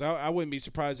course he was. I wouldn't be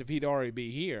surprised if he'd already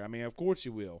be here. I mean, of course he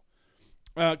will.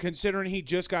 Considering he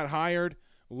just got hired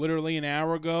literally an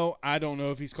hour ago, I don't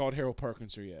know if he's called Harold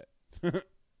Perkins yet.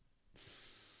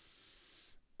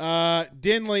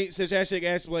 Denley says, hashtag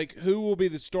Ask Blake, who will be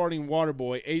the starting water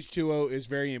boy? H2O is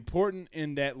very important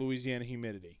in that Louisiana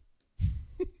humidity.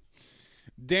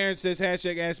 Darren says,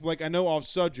 hashtag Ask Blake, I know off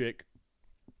subject,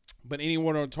 but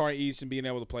anyone on Tari Easton being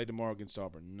able to play tomorrow against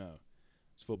Auburn? No.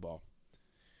 It's football.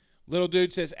 Little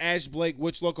Dude says, Ash Blake,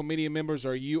 which local media members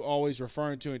are you always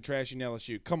referring to and trashing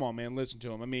LSU? Come on, man, listen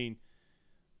to him. I mean,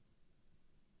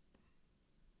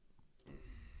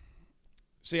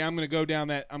 see, I'm going to go down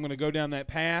that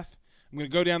path. And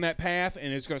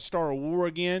it's going to start a war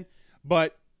again.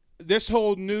 But this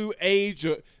whole new age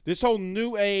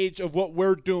of what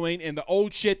we're doing and the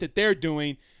old shit that they're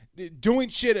doing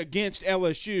shit against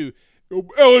LSU.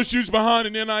 LSU's behind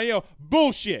an NIL.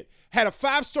 Bullshit. Had a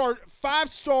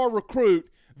five-star recruit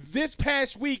this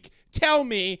past week tell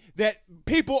me that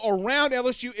people around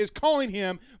LSU is calling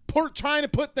him, trying to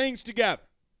put things together.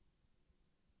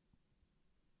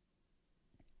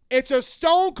 It's a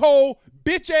stone-cold,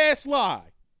 bitch-ass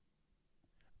lie.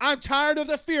 I'm tired of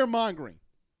the fear-mongering.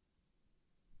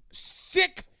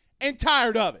 Sick and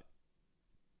tired of it.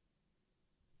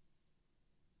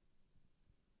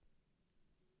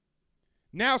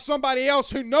 Now somebody else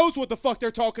who knows what the fuck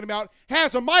they're talking about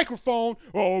has a microphone.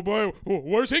 Oh, boy,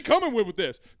 where's he coming with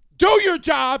this? Do your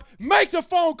job. Make the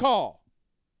phone call.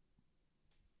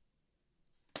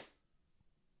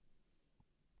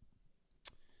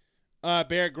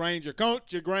 Barrett Granger.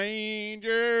 Coach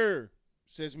Granger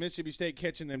says Mississippi State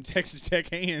catching them Texas Tech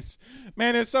hands.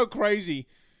 Man, it's so crazy.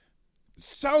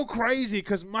 So crazy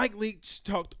because Mike Leach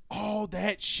talked all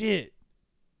that shit.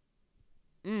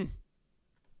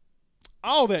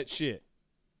 All that shit.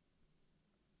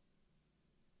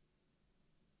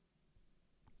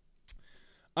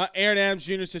 Aaron Adams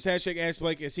Jr. says, hashtag Ask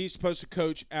Blake, is he supposed to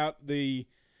coach out the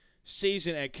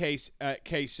season at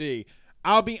KC?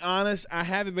 I'll be honest, I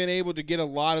haven't been able to get a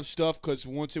lot of stuff because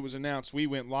once it was announced we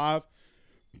went live.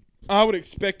 I would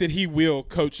expect that he will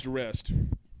coach the rest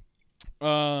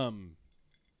of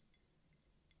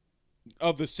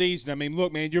the season. I mean,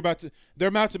 look, man, they're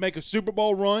about to make a Super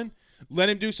Bowl run. Let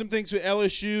him do some things with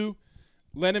LSU.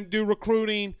 Let him do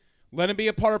recruiting. Let him be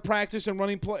a part of practice and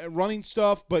running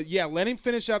stuff. But, yeah, let him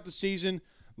finish out the season.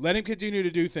 Let him continue to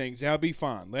do things. That'll be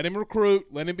fine. Let him recruit.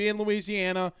 Let him be in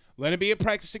Louisiana. Let him be at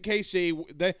practice at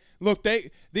KC.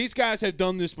 These guys have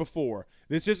done this before.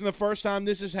 This isn't the first time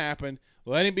this has happened.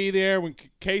 Let him be there. When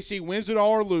KC wins it all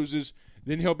or loses,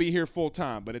 then he'll be here full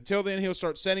time. But until then, he'll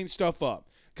start setting stuff up.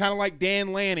 Kind of like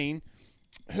Dan Lanning,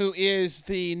 who is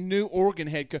the new Oregon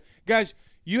head coach. Guys,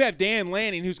 you have Dan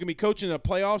Lanning, who's going to be coaching the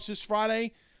playoffs this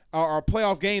Friday, or a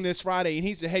playoff game this Friday, and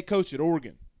he's the head coach at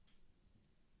Oregon.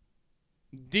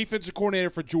 Defensive coordinator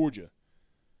for Georgia.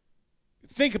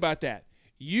 Think about that.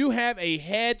 You have a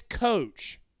head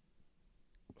coach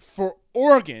for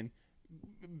Oregon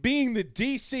being the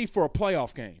DC for a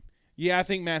playoff game. Yeah, I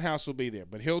think Matt House will be there,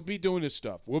 but he'll be doing this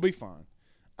stuff. We'll be fine.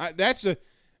 That's the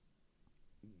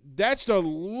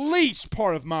least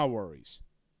part of my worries.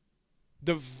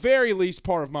 The very least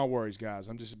part of my worries, guys.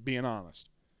 I'm just being honest.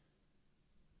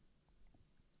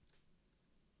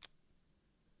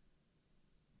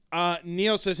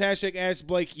 Neil says, hashtag Ask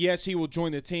Blake, yes, he will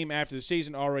join the team after the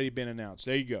season already been announced.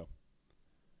 There you go.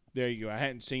 There you go. I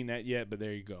hadn't seen that yet, but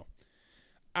there you go.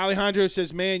 Alejandro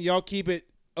says, man, y'all keep it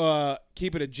a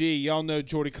G. Y'all know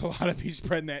Jordy Culotta be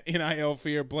spreading that NIL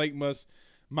fear. Blake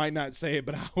might not say it,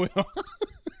 but I will.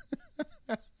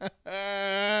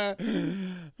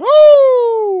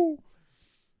 Woo!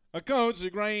 A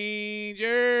Coach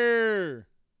Granger.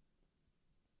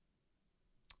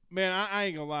 Man, I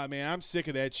ain't gonna lie, man. I'm sick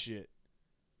of that shit.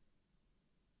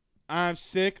 I'm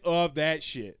sick of that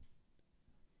shit.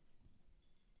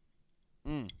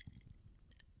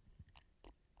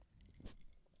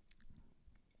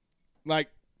 Like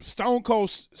Stone Cold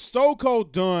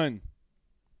done.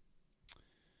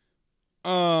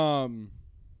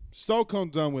 Stone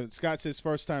Cold done with it. Scott says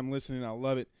first time listening. I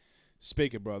love it.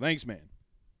 Speak it, bro. Thanks, man.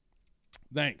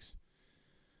 Thanks.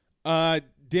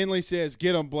 Denley says,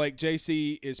 get him, Blake.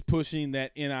 JC is pushing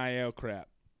that NIL crap.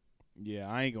 Yeah,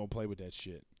 I ain't gonna play with that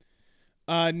shit.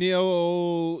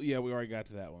 Neil, yeah, we already got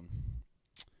to that one.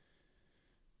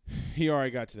 He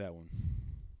already got to that one.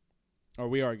 Or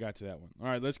we already got to that one. All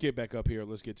right, let's get back up here.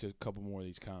 Let's get to a couple more of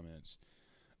these comments.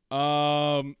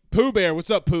 Pooh Bear, what's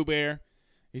up, Pooh Bear?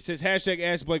 He says, hashtag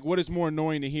ask Blake, what is more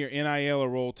annoying to hear, NIL or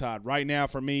Roll Tide? Right now,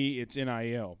 for me, it's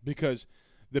NIL. Because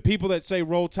the people that say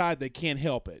Roll Tide, they can't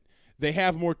help it. They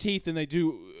have more teeth than they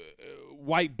do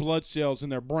white blood cells in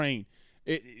their brain.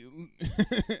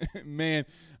 Man,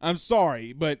 I'm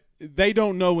sorry, but they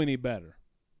don't know any better.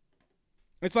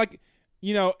 It's like,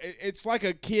 you know, it's like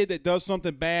a kid that does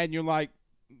something bad, and you're like,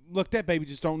 look, that baby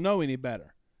just don't know any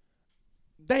better.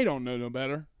 They don't know no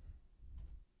better.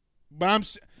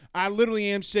 But I literally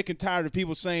am sick and tired of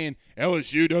people saying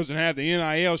LSU doesn't have the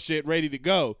NIL shit ready to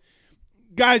go.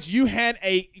 Guys, you had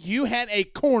a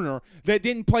corner that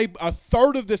didn't play a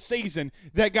third of the season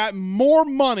that got more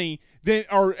money than,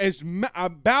 or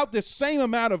about the same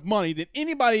amount of money than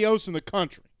anybody else in the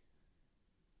country.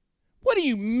 What do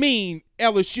you mean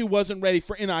LSU wasn't ready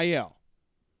for NIL?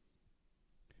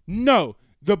 No,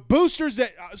 the boosters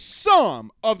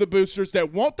some of the boosters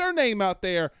that want their name out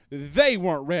there, they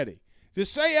weren't ready. To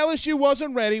say LSU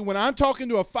wasn't ready when I'm talking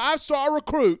to a 5-star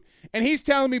recruit and he's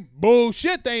telling me,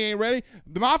 bullshit, they ain't ready,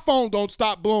 my phone don't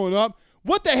stop blowing up,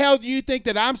 what the hell do you think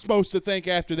that I'm supposed to think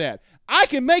after that? I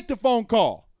can make the phone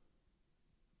call.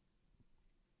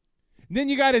 Then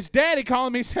you got his daddy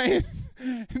calling me saying,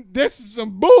 this is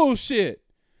some bullshit.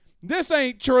 This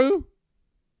ain't true.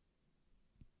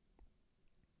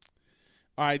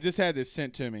 All right, just had this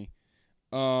sent to me.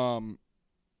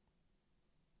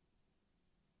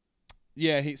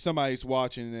 Yeah, somebody's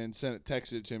watching and then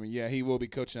texted it to me. Yeah, he will be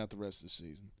coaching out the rest of the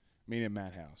season. Meaning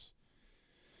Matt House.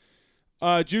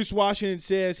 Juice Washington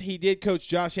says he did coach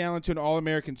Josh Allen to an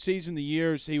All-American season the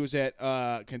years he was at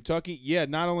Kentucky. Yeah,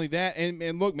 not only that,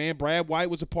 and look, man, Brad White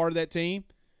was a part of that team.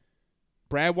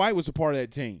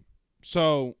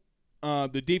 So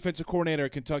the defensive coordinator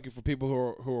at Kentucky, for people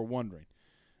who are wondering.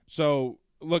 So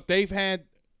look, he's had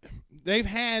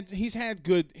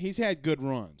good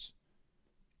runs.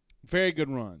 Very good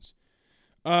runs.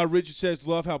 Richard says,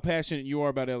 love how passionate you are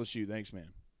about LSU. Thanks, man.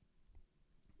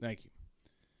 Thank you.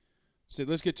 So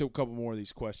let's get to a couple more of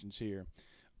these questions here.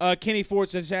 Kenny Ford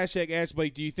says, hashtag ask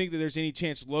Blake, do you think that there's any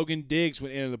chance Logan Diggs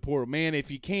would enter the portal? Man,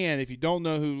 if you don't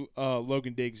know who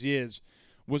Logan Diggs is,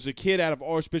 was a kid out of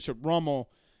Archbishop Rummel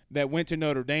that went to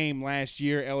Notre Dame last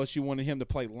year. LSU wanted him to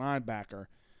play linebacker.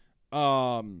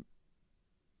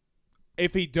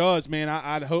 If he does, man,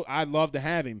 I'd love to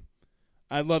have him.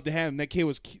 I'd love to have him. That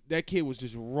kid was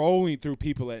just rolling through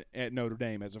people at Notre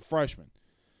Dame as a freshman.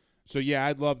 So yeah,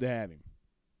 I'd love to have him.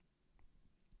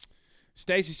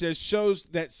 Stacy says, shows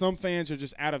that some fans are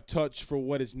just out of touch for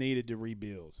what is needed to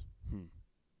rebuild.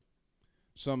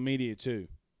 Some media too.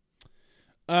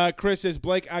 Chris says,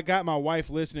 Blake, I got my wife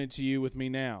listening to you with me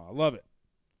now. I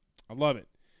love it.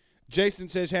 Jason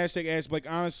says, hashtag ask Blake,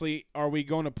 honestly, are we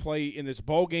going to play in this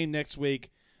bowl game next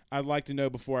week? I'd like to know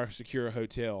before I secure a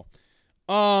hotel.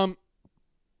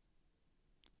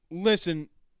 Listen,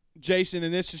 Jason,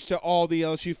 and this is to all the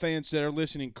LSU fans that are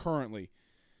listening currently.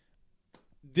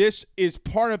 This is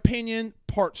part opinion,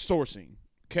 part sourcing,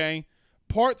 okay?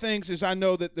 Part things is I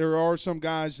know that there are some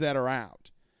guys that are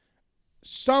out.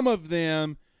 Some of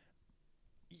them,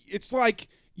 it's like,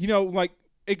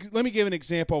 let me give an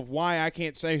example of why I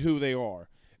can't say who they are.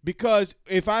 Because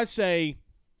if I say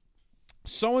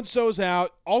so-and-so's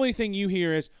out, only thing you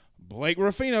hear is Blake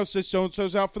Ruffino says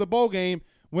so-and-so's out for the bowl game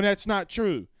when that's not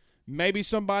true. Maybe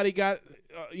somebody got,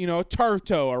 a turf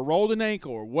toe or rolled an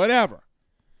ankle or whatever.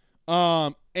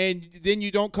 And then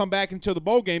you don't come back until the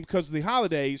bowl game because of the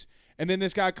holidays, and then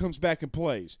this guy comes back and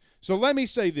plays. So let me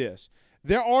say this.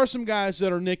 There are some guys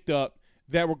that are nicked up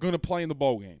that were going to play in the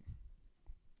bowl game.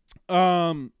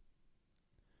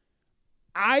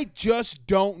 I just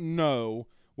don't know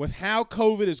with how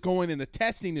COVID is going and the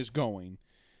testing is going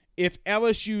if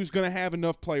LSU is going to have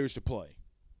enough players to play.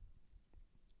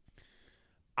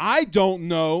 I don't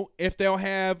know if they'll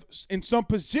have, in some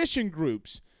position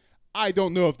groups, I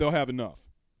don't know if they'll have enough.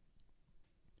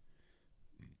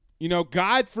 You know,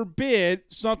 God forbid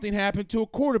something happened to a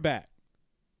quarterback.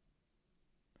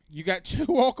 You got 2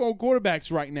 walk-on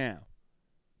quarterbacks right now.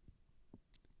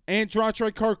 And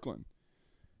Dontre Kirkland.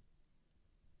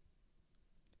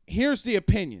 Here's the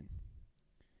opinion.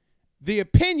 The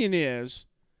opinion is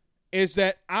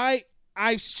that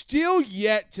I've still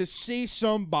yet to see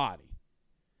somebody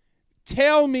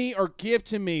tell me or give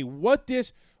to me what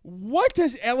does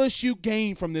LSU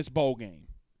gain from this bowl game?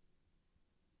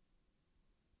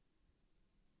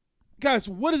 Guys,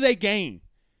 what do they gain?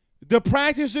 The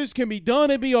practices can be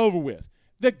done and be over with.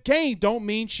 The game don't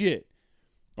mean shit.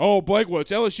 Oh, Blake,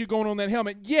 what's LSU going on that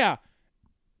helmet? Yeah.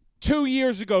 2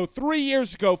 years ago, 3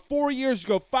 years ago, 4 years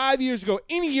ago, 5 years ago,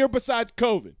 any year besides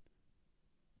COVID.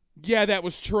 Yeah, that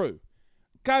was true.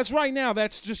 Guys, right now,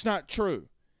 that's just not true.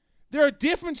 There are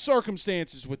different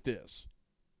circumstances with this.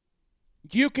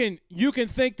 You can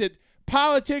think that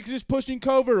politics is pushing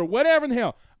COVID or whatever in the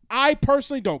hell. I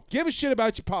personally don't give a shit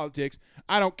about your politics.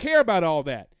 I don't care about all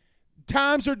that.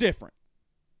 Times are different.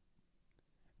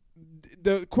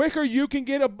 The quicker you can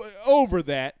get over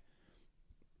that,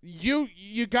 you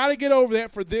got to get over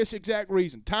that for this exact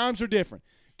reason. Times are different.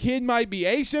 Kid might be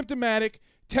asymptomatic,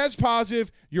 test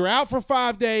positive, you're out for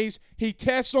 5 days, he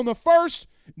tests on the 1st,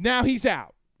 now he's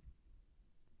out.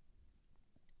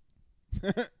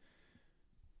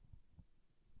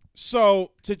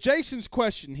 So, to Jason's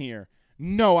question here,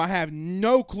 no, I have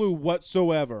no clue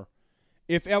whatsoever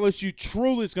if LSU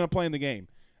truly is going to play in the game.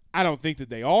 I don't think that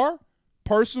they are.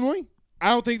 Personally, I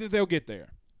don't think that they'll get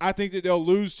there. I think that they'll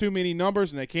lose too many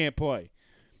numbers and they can't play.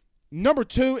 Number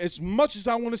 2, as much as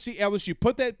I want to see LSU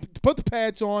put the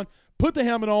pads on, put the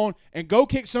helmet on, and go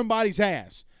kick somebody's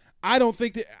ass, I don't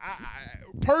think that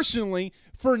personally,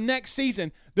 for next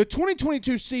season, the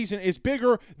 2022 season is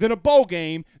bigger than a bowl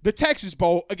game, the Texas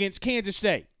Bowl against Kansas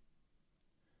State.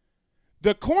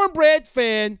 The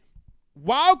cornbread-fed,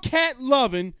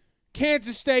 Wildcat-loving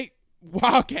Kansas State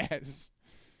Wildcats.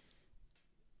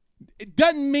 It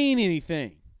doesn't mean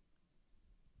anything.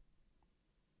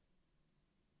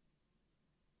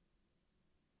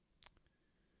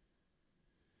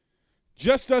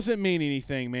 Just doesn't mean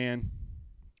anything, man.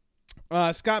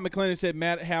 Scott McClendon said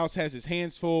Matt House has his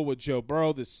hands full with Joe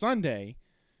Burrow this Sunday.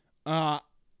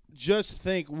 Just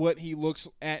think what he looks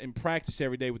at in practice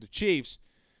every day with the Chiefs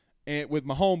and with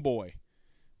my homeboy.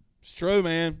 It's true,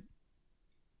 man.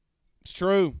 It's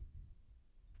true.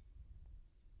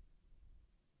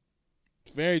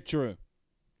 It's very true.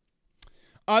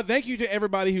 Thank you to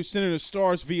everybody who sent us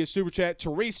stars via Super Chat.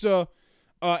 Teresa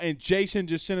and Jason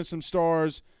just sent us some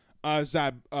stars.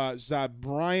 Zabrian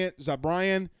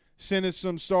sent us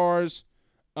some stars.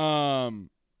 So,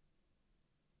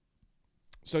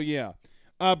 yeah.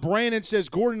 Brandon says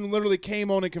Gordon literally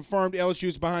came on and confirmed LSU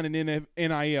is behind an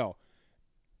NIL.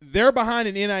 They're behind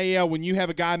an NIL when you have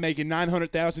a guy making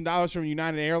 $900,000 from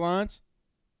United Airlines.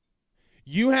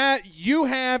 You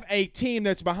have a team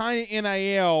that's behind an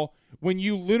NIL when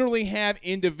you literally have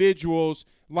individuals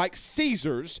like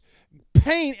Caesars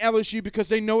paying LSU because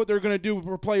they know what they're going to do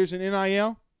for players in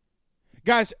NIL.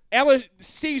 Guys,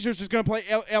 Caesars is going to play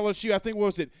LSU, I think, what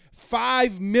was it,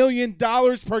 $5 million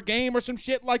per game or some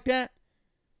shit like that?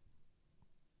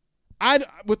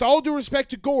 With all due respect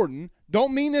to Gordon,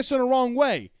 don't mean this in a wrong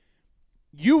way.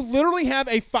 You literally have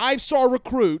a 5-star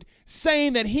recruit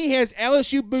saying that he has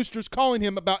LSU boosters calling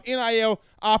him about NIL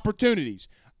opportunities.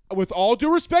 With all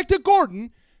due respect to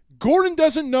Gordon, Gordon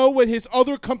doesn't know what his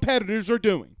other competitors are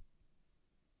doing.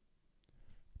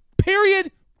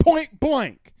 Period, point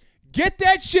blank. Get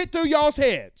that shit through y'all's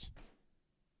heads.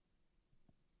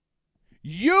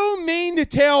 You mean to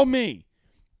tell me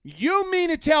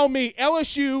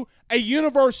LSU, a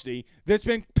university that's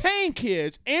been paying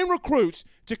kids and recruits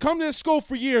to come to the school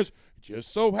for years,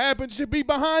 just so happens to be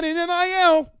behind in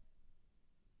NIL?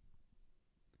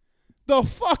 The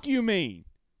fuck you mean?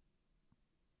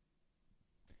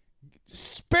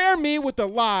 Spare me with the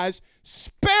lies.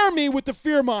 Spare me with the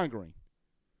fear-mongering.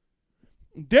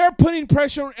 They're putting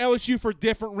pressure on LSU for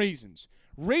different reasons.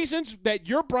 Reasons that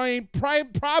your brain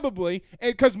probably,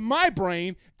 because my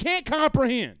brain, can't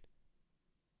comprehend.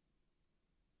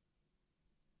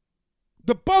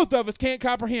 The both of us can't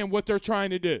comprehend what they're trying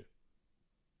to do.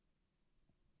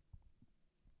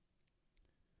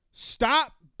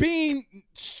 Stop being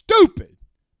stupid.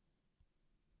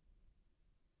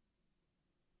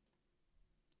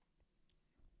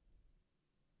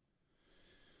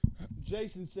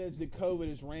 Jason says that COVID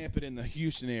is rampant in the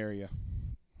Houston area.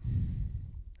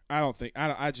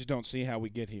 I just don't see how we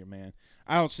get here, man.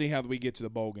 I don't see how we get to the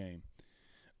bowl game.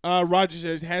 Roger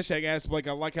says, hashtag Ask Blake,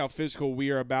 I like how physical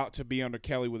we are about to be under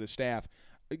Kelly with his staff.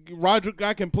 Roger,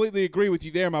 I completely agree with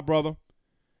you there, my brother.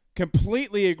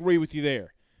 Completely agree with you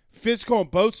there. Physical on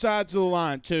both sides of the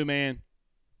line, too, man.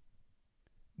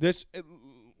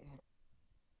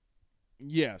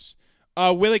 Yes.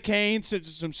 Willie Kane sent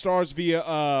us some stars via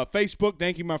Facebook.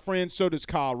 Thank you, my friend. So does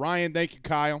Kyle Ryan. Thank you,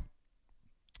 Kyle.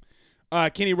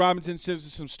 Kenny Robinson sends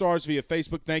us some stars via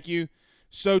Facebook. Thank you.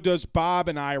 So does Bob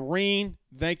and Irene.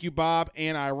 Thank you, Bob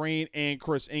and Irene and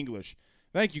Chris English.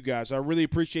 Thank you, guys. I really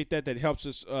appreciate that. That helps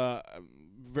us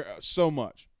so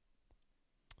much.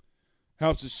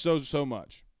 Helps us so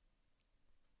much.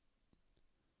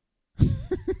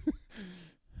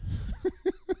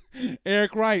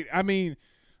 Eric Wright. I mean,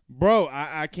 bro,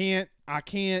 I can't.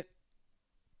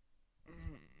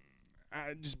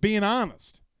 Just being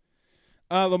honest.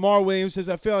 Lamar Williams says,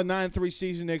 I feel a 9-3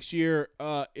 season next year,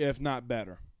 if not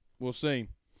better. We'll see.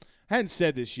 I hadn't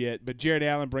said this yet, but Jared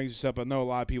Allen brings this up. I know a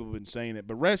lot of people have been saying it,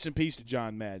 but rest in peace to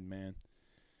John Madden, man.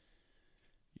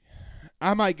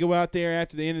 I might go out there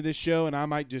after the end of this show, and I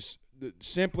might just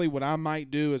simply what I might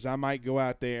do is I might go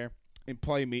out there and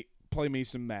play me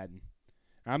some Madden.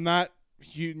 I'm not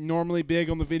normally big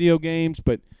on the video games,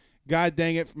 but God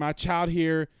dang it, my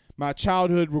childhood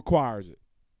requires it.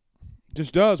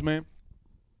 Just does, man.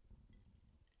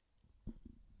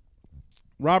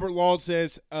 Robert Law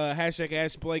says, hashtag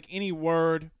Ask Blake, any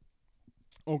word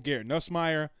on Garrett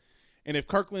Nussmeier? And if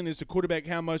Kirkland is the quarterback,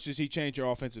 how much does he change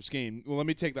your offensive scheme? Well, let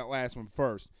me take that last one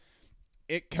first.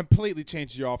 It completely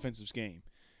changes your offensive scheme.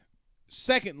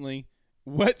 Secondly,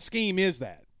 what scheme is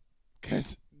that?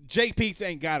 Because Jake Peets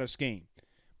ain't got a scheme.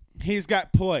 He's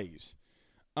got plays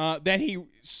that he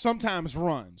sometimes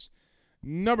runs.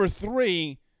 Number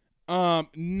three,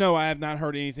 no, I have not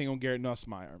heard anything on Garrett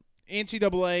Nussmeier.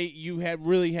 NCAA, you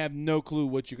really have no clue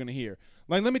what you're going to hear.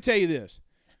 Like, let me tell you this,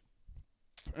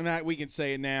 and we can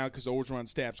say it now because the Orgeron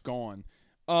staff's gone.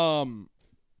 Man,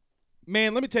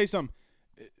 let me tell you something.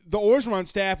 The Orgeron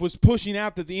staff was pushing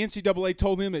out that the NCAA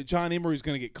told them that John Emery is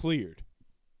going to get cleared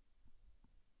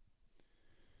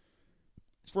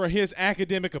for his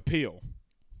academic appeal.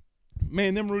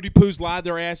 Man, them Rudy Poos lied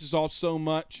their asses off so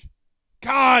much.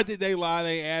 God, did they lie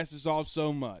their asses off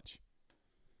so much.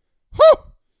 Whew!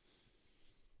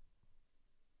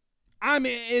 I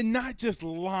mean, and not just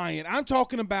lying. I'm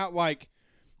talking about like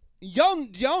we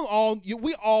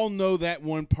all know that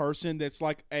one person that's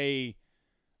like a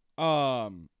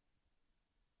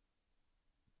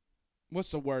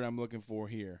what's the word I'm looking for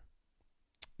here?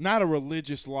 Not a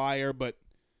religious liar, but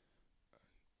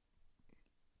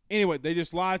anyway, they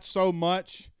just lied so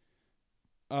much.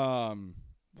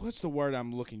 What's the word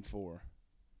I'm looking for?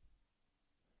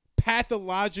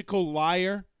 Pathological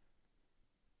liar.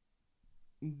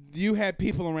 You have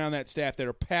people around that staff that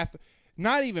are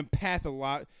not even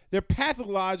pathological. They're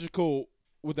pathological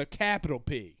with a capital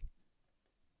P.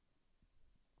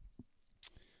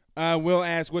 Will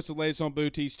ask, what's the latest on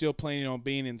Booty? Still planning on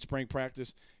being in spring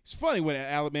practice? It's funny what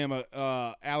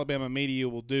Alabama media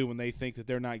will do when they think that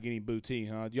they're not getting Booty,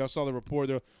 huh? Y'all saw the report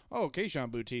there. Oh,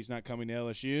 Keyshawn Boutte's not coming to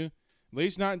LSU. At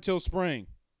least not until spring.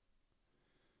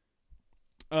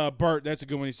 Bert, that's a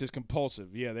good one. He says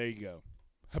compulsive. Yeah, there you go.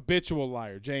 Habitual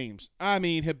liar, James. I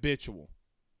mean habitual.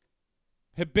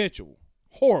 Habitual.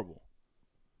 Horrible.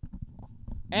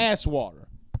 Ass water.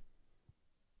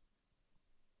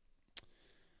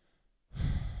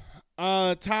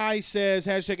 Ty says,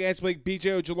 hashtag Ask Blake,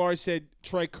 BJ Ojolari said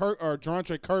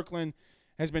Derontre Kirkland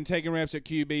has been taking reps at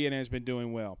QB and has been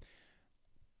doing well.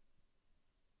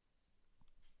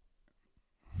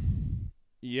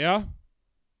 Yeah.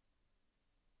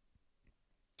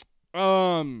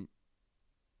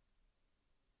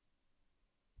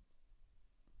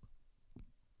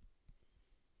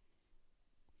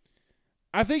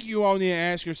 I think you all need to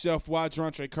ask yourself why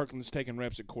Derontre Kirkland is taking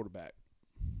reps at quarterback.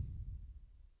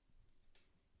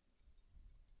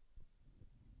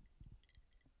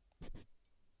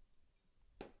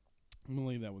 I'm going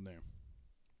to leave that one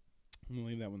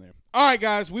there. All right,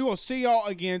 guys, we will see y'all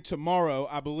again tomorrow,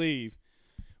 I believe.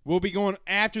 We'll be going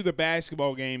after the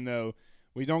basketball game, though.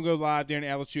 We don't go live during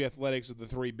LSU Athletics of the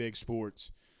three big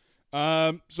sports.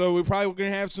 So we're probably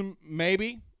going to have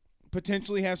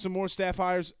potentially have some more staff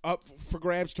hires up for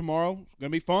grabs tomorrow. It's going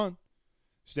to be fun.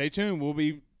 Stay tuned. We'll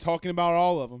be talking about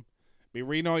all of them. Be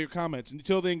reading all your comments.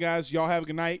 Until then, guys, y'all have a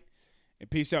good night, and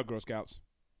peace out, Girl Scouts.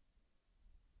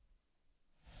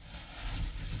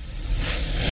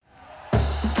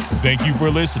 Thank you for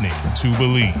listening to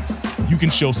Believe. You can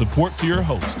show support to your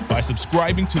host by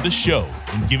subscribing to the show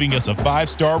and giving us a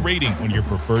 5-star rating on your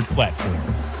preferred platform.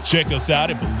 Check us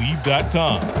out at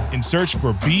Believe.com and search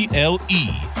for BLEAV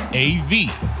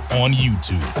on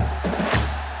YouTube.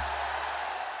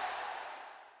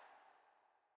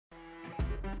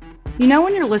 You know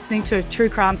when you're listening to a true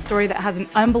crime story that has an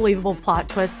unbelievable plot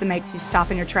twist that makes you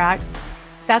stop in your tracks?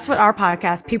 That's what our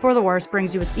podcast, People Are the Worst,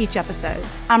 brings you with each episode.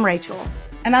 I'm Rachel.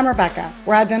 And I'm Rebecca.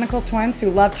 We're identical twins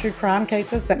who love true crime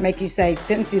cases that make you say,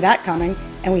 didn't see that coming,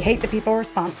 and we hate the people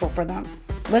responsible for them.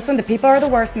 Listen to People Are the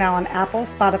Worst now on Apple,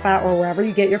 Spotify, or wherever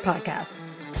you get your podcasts.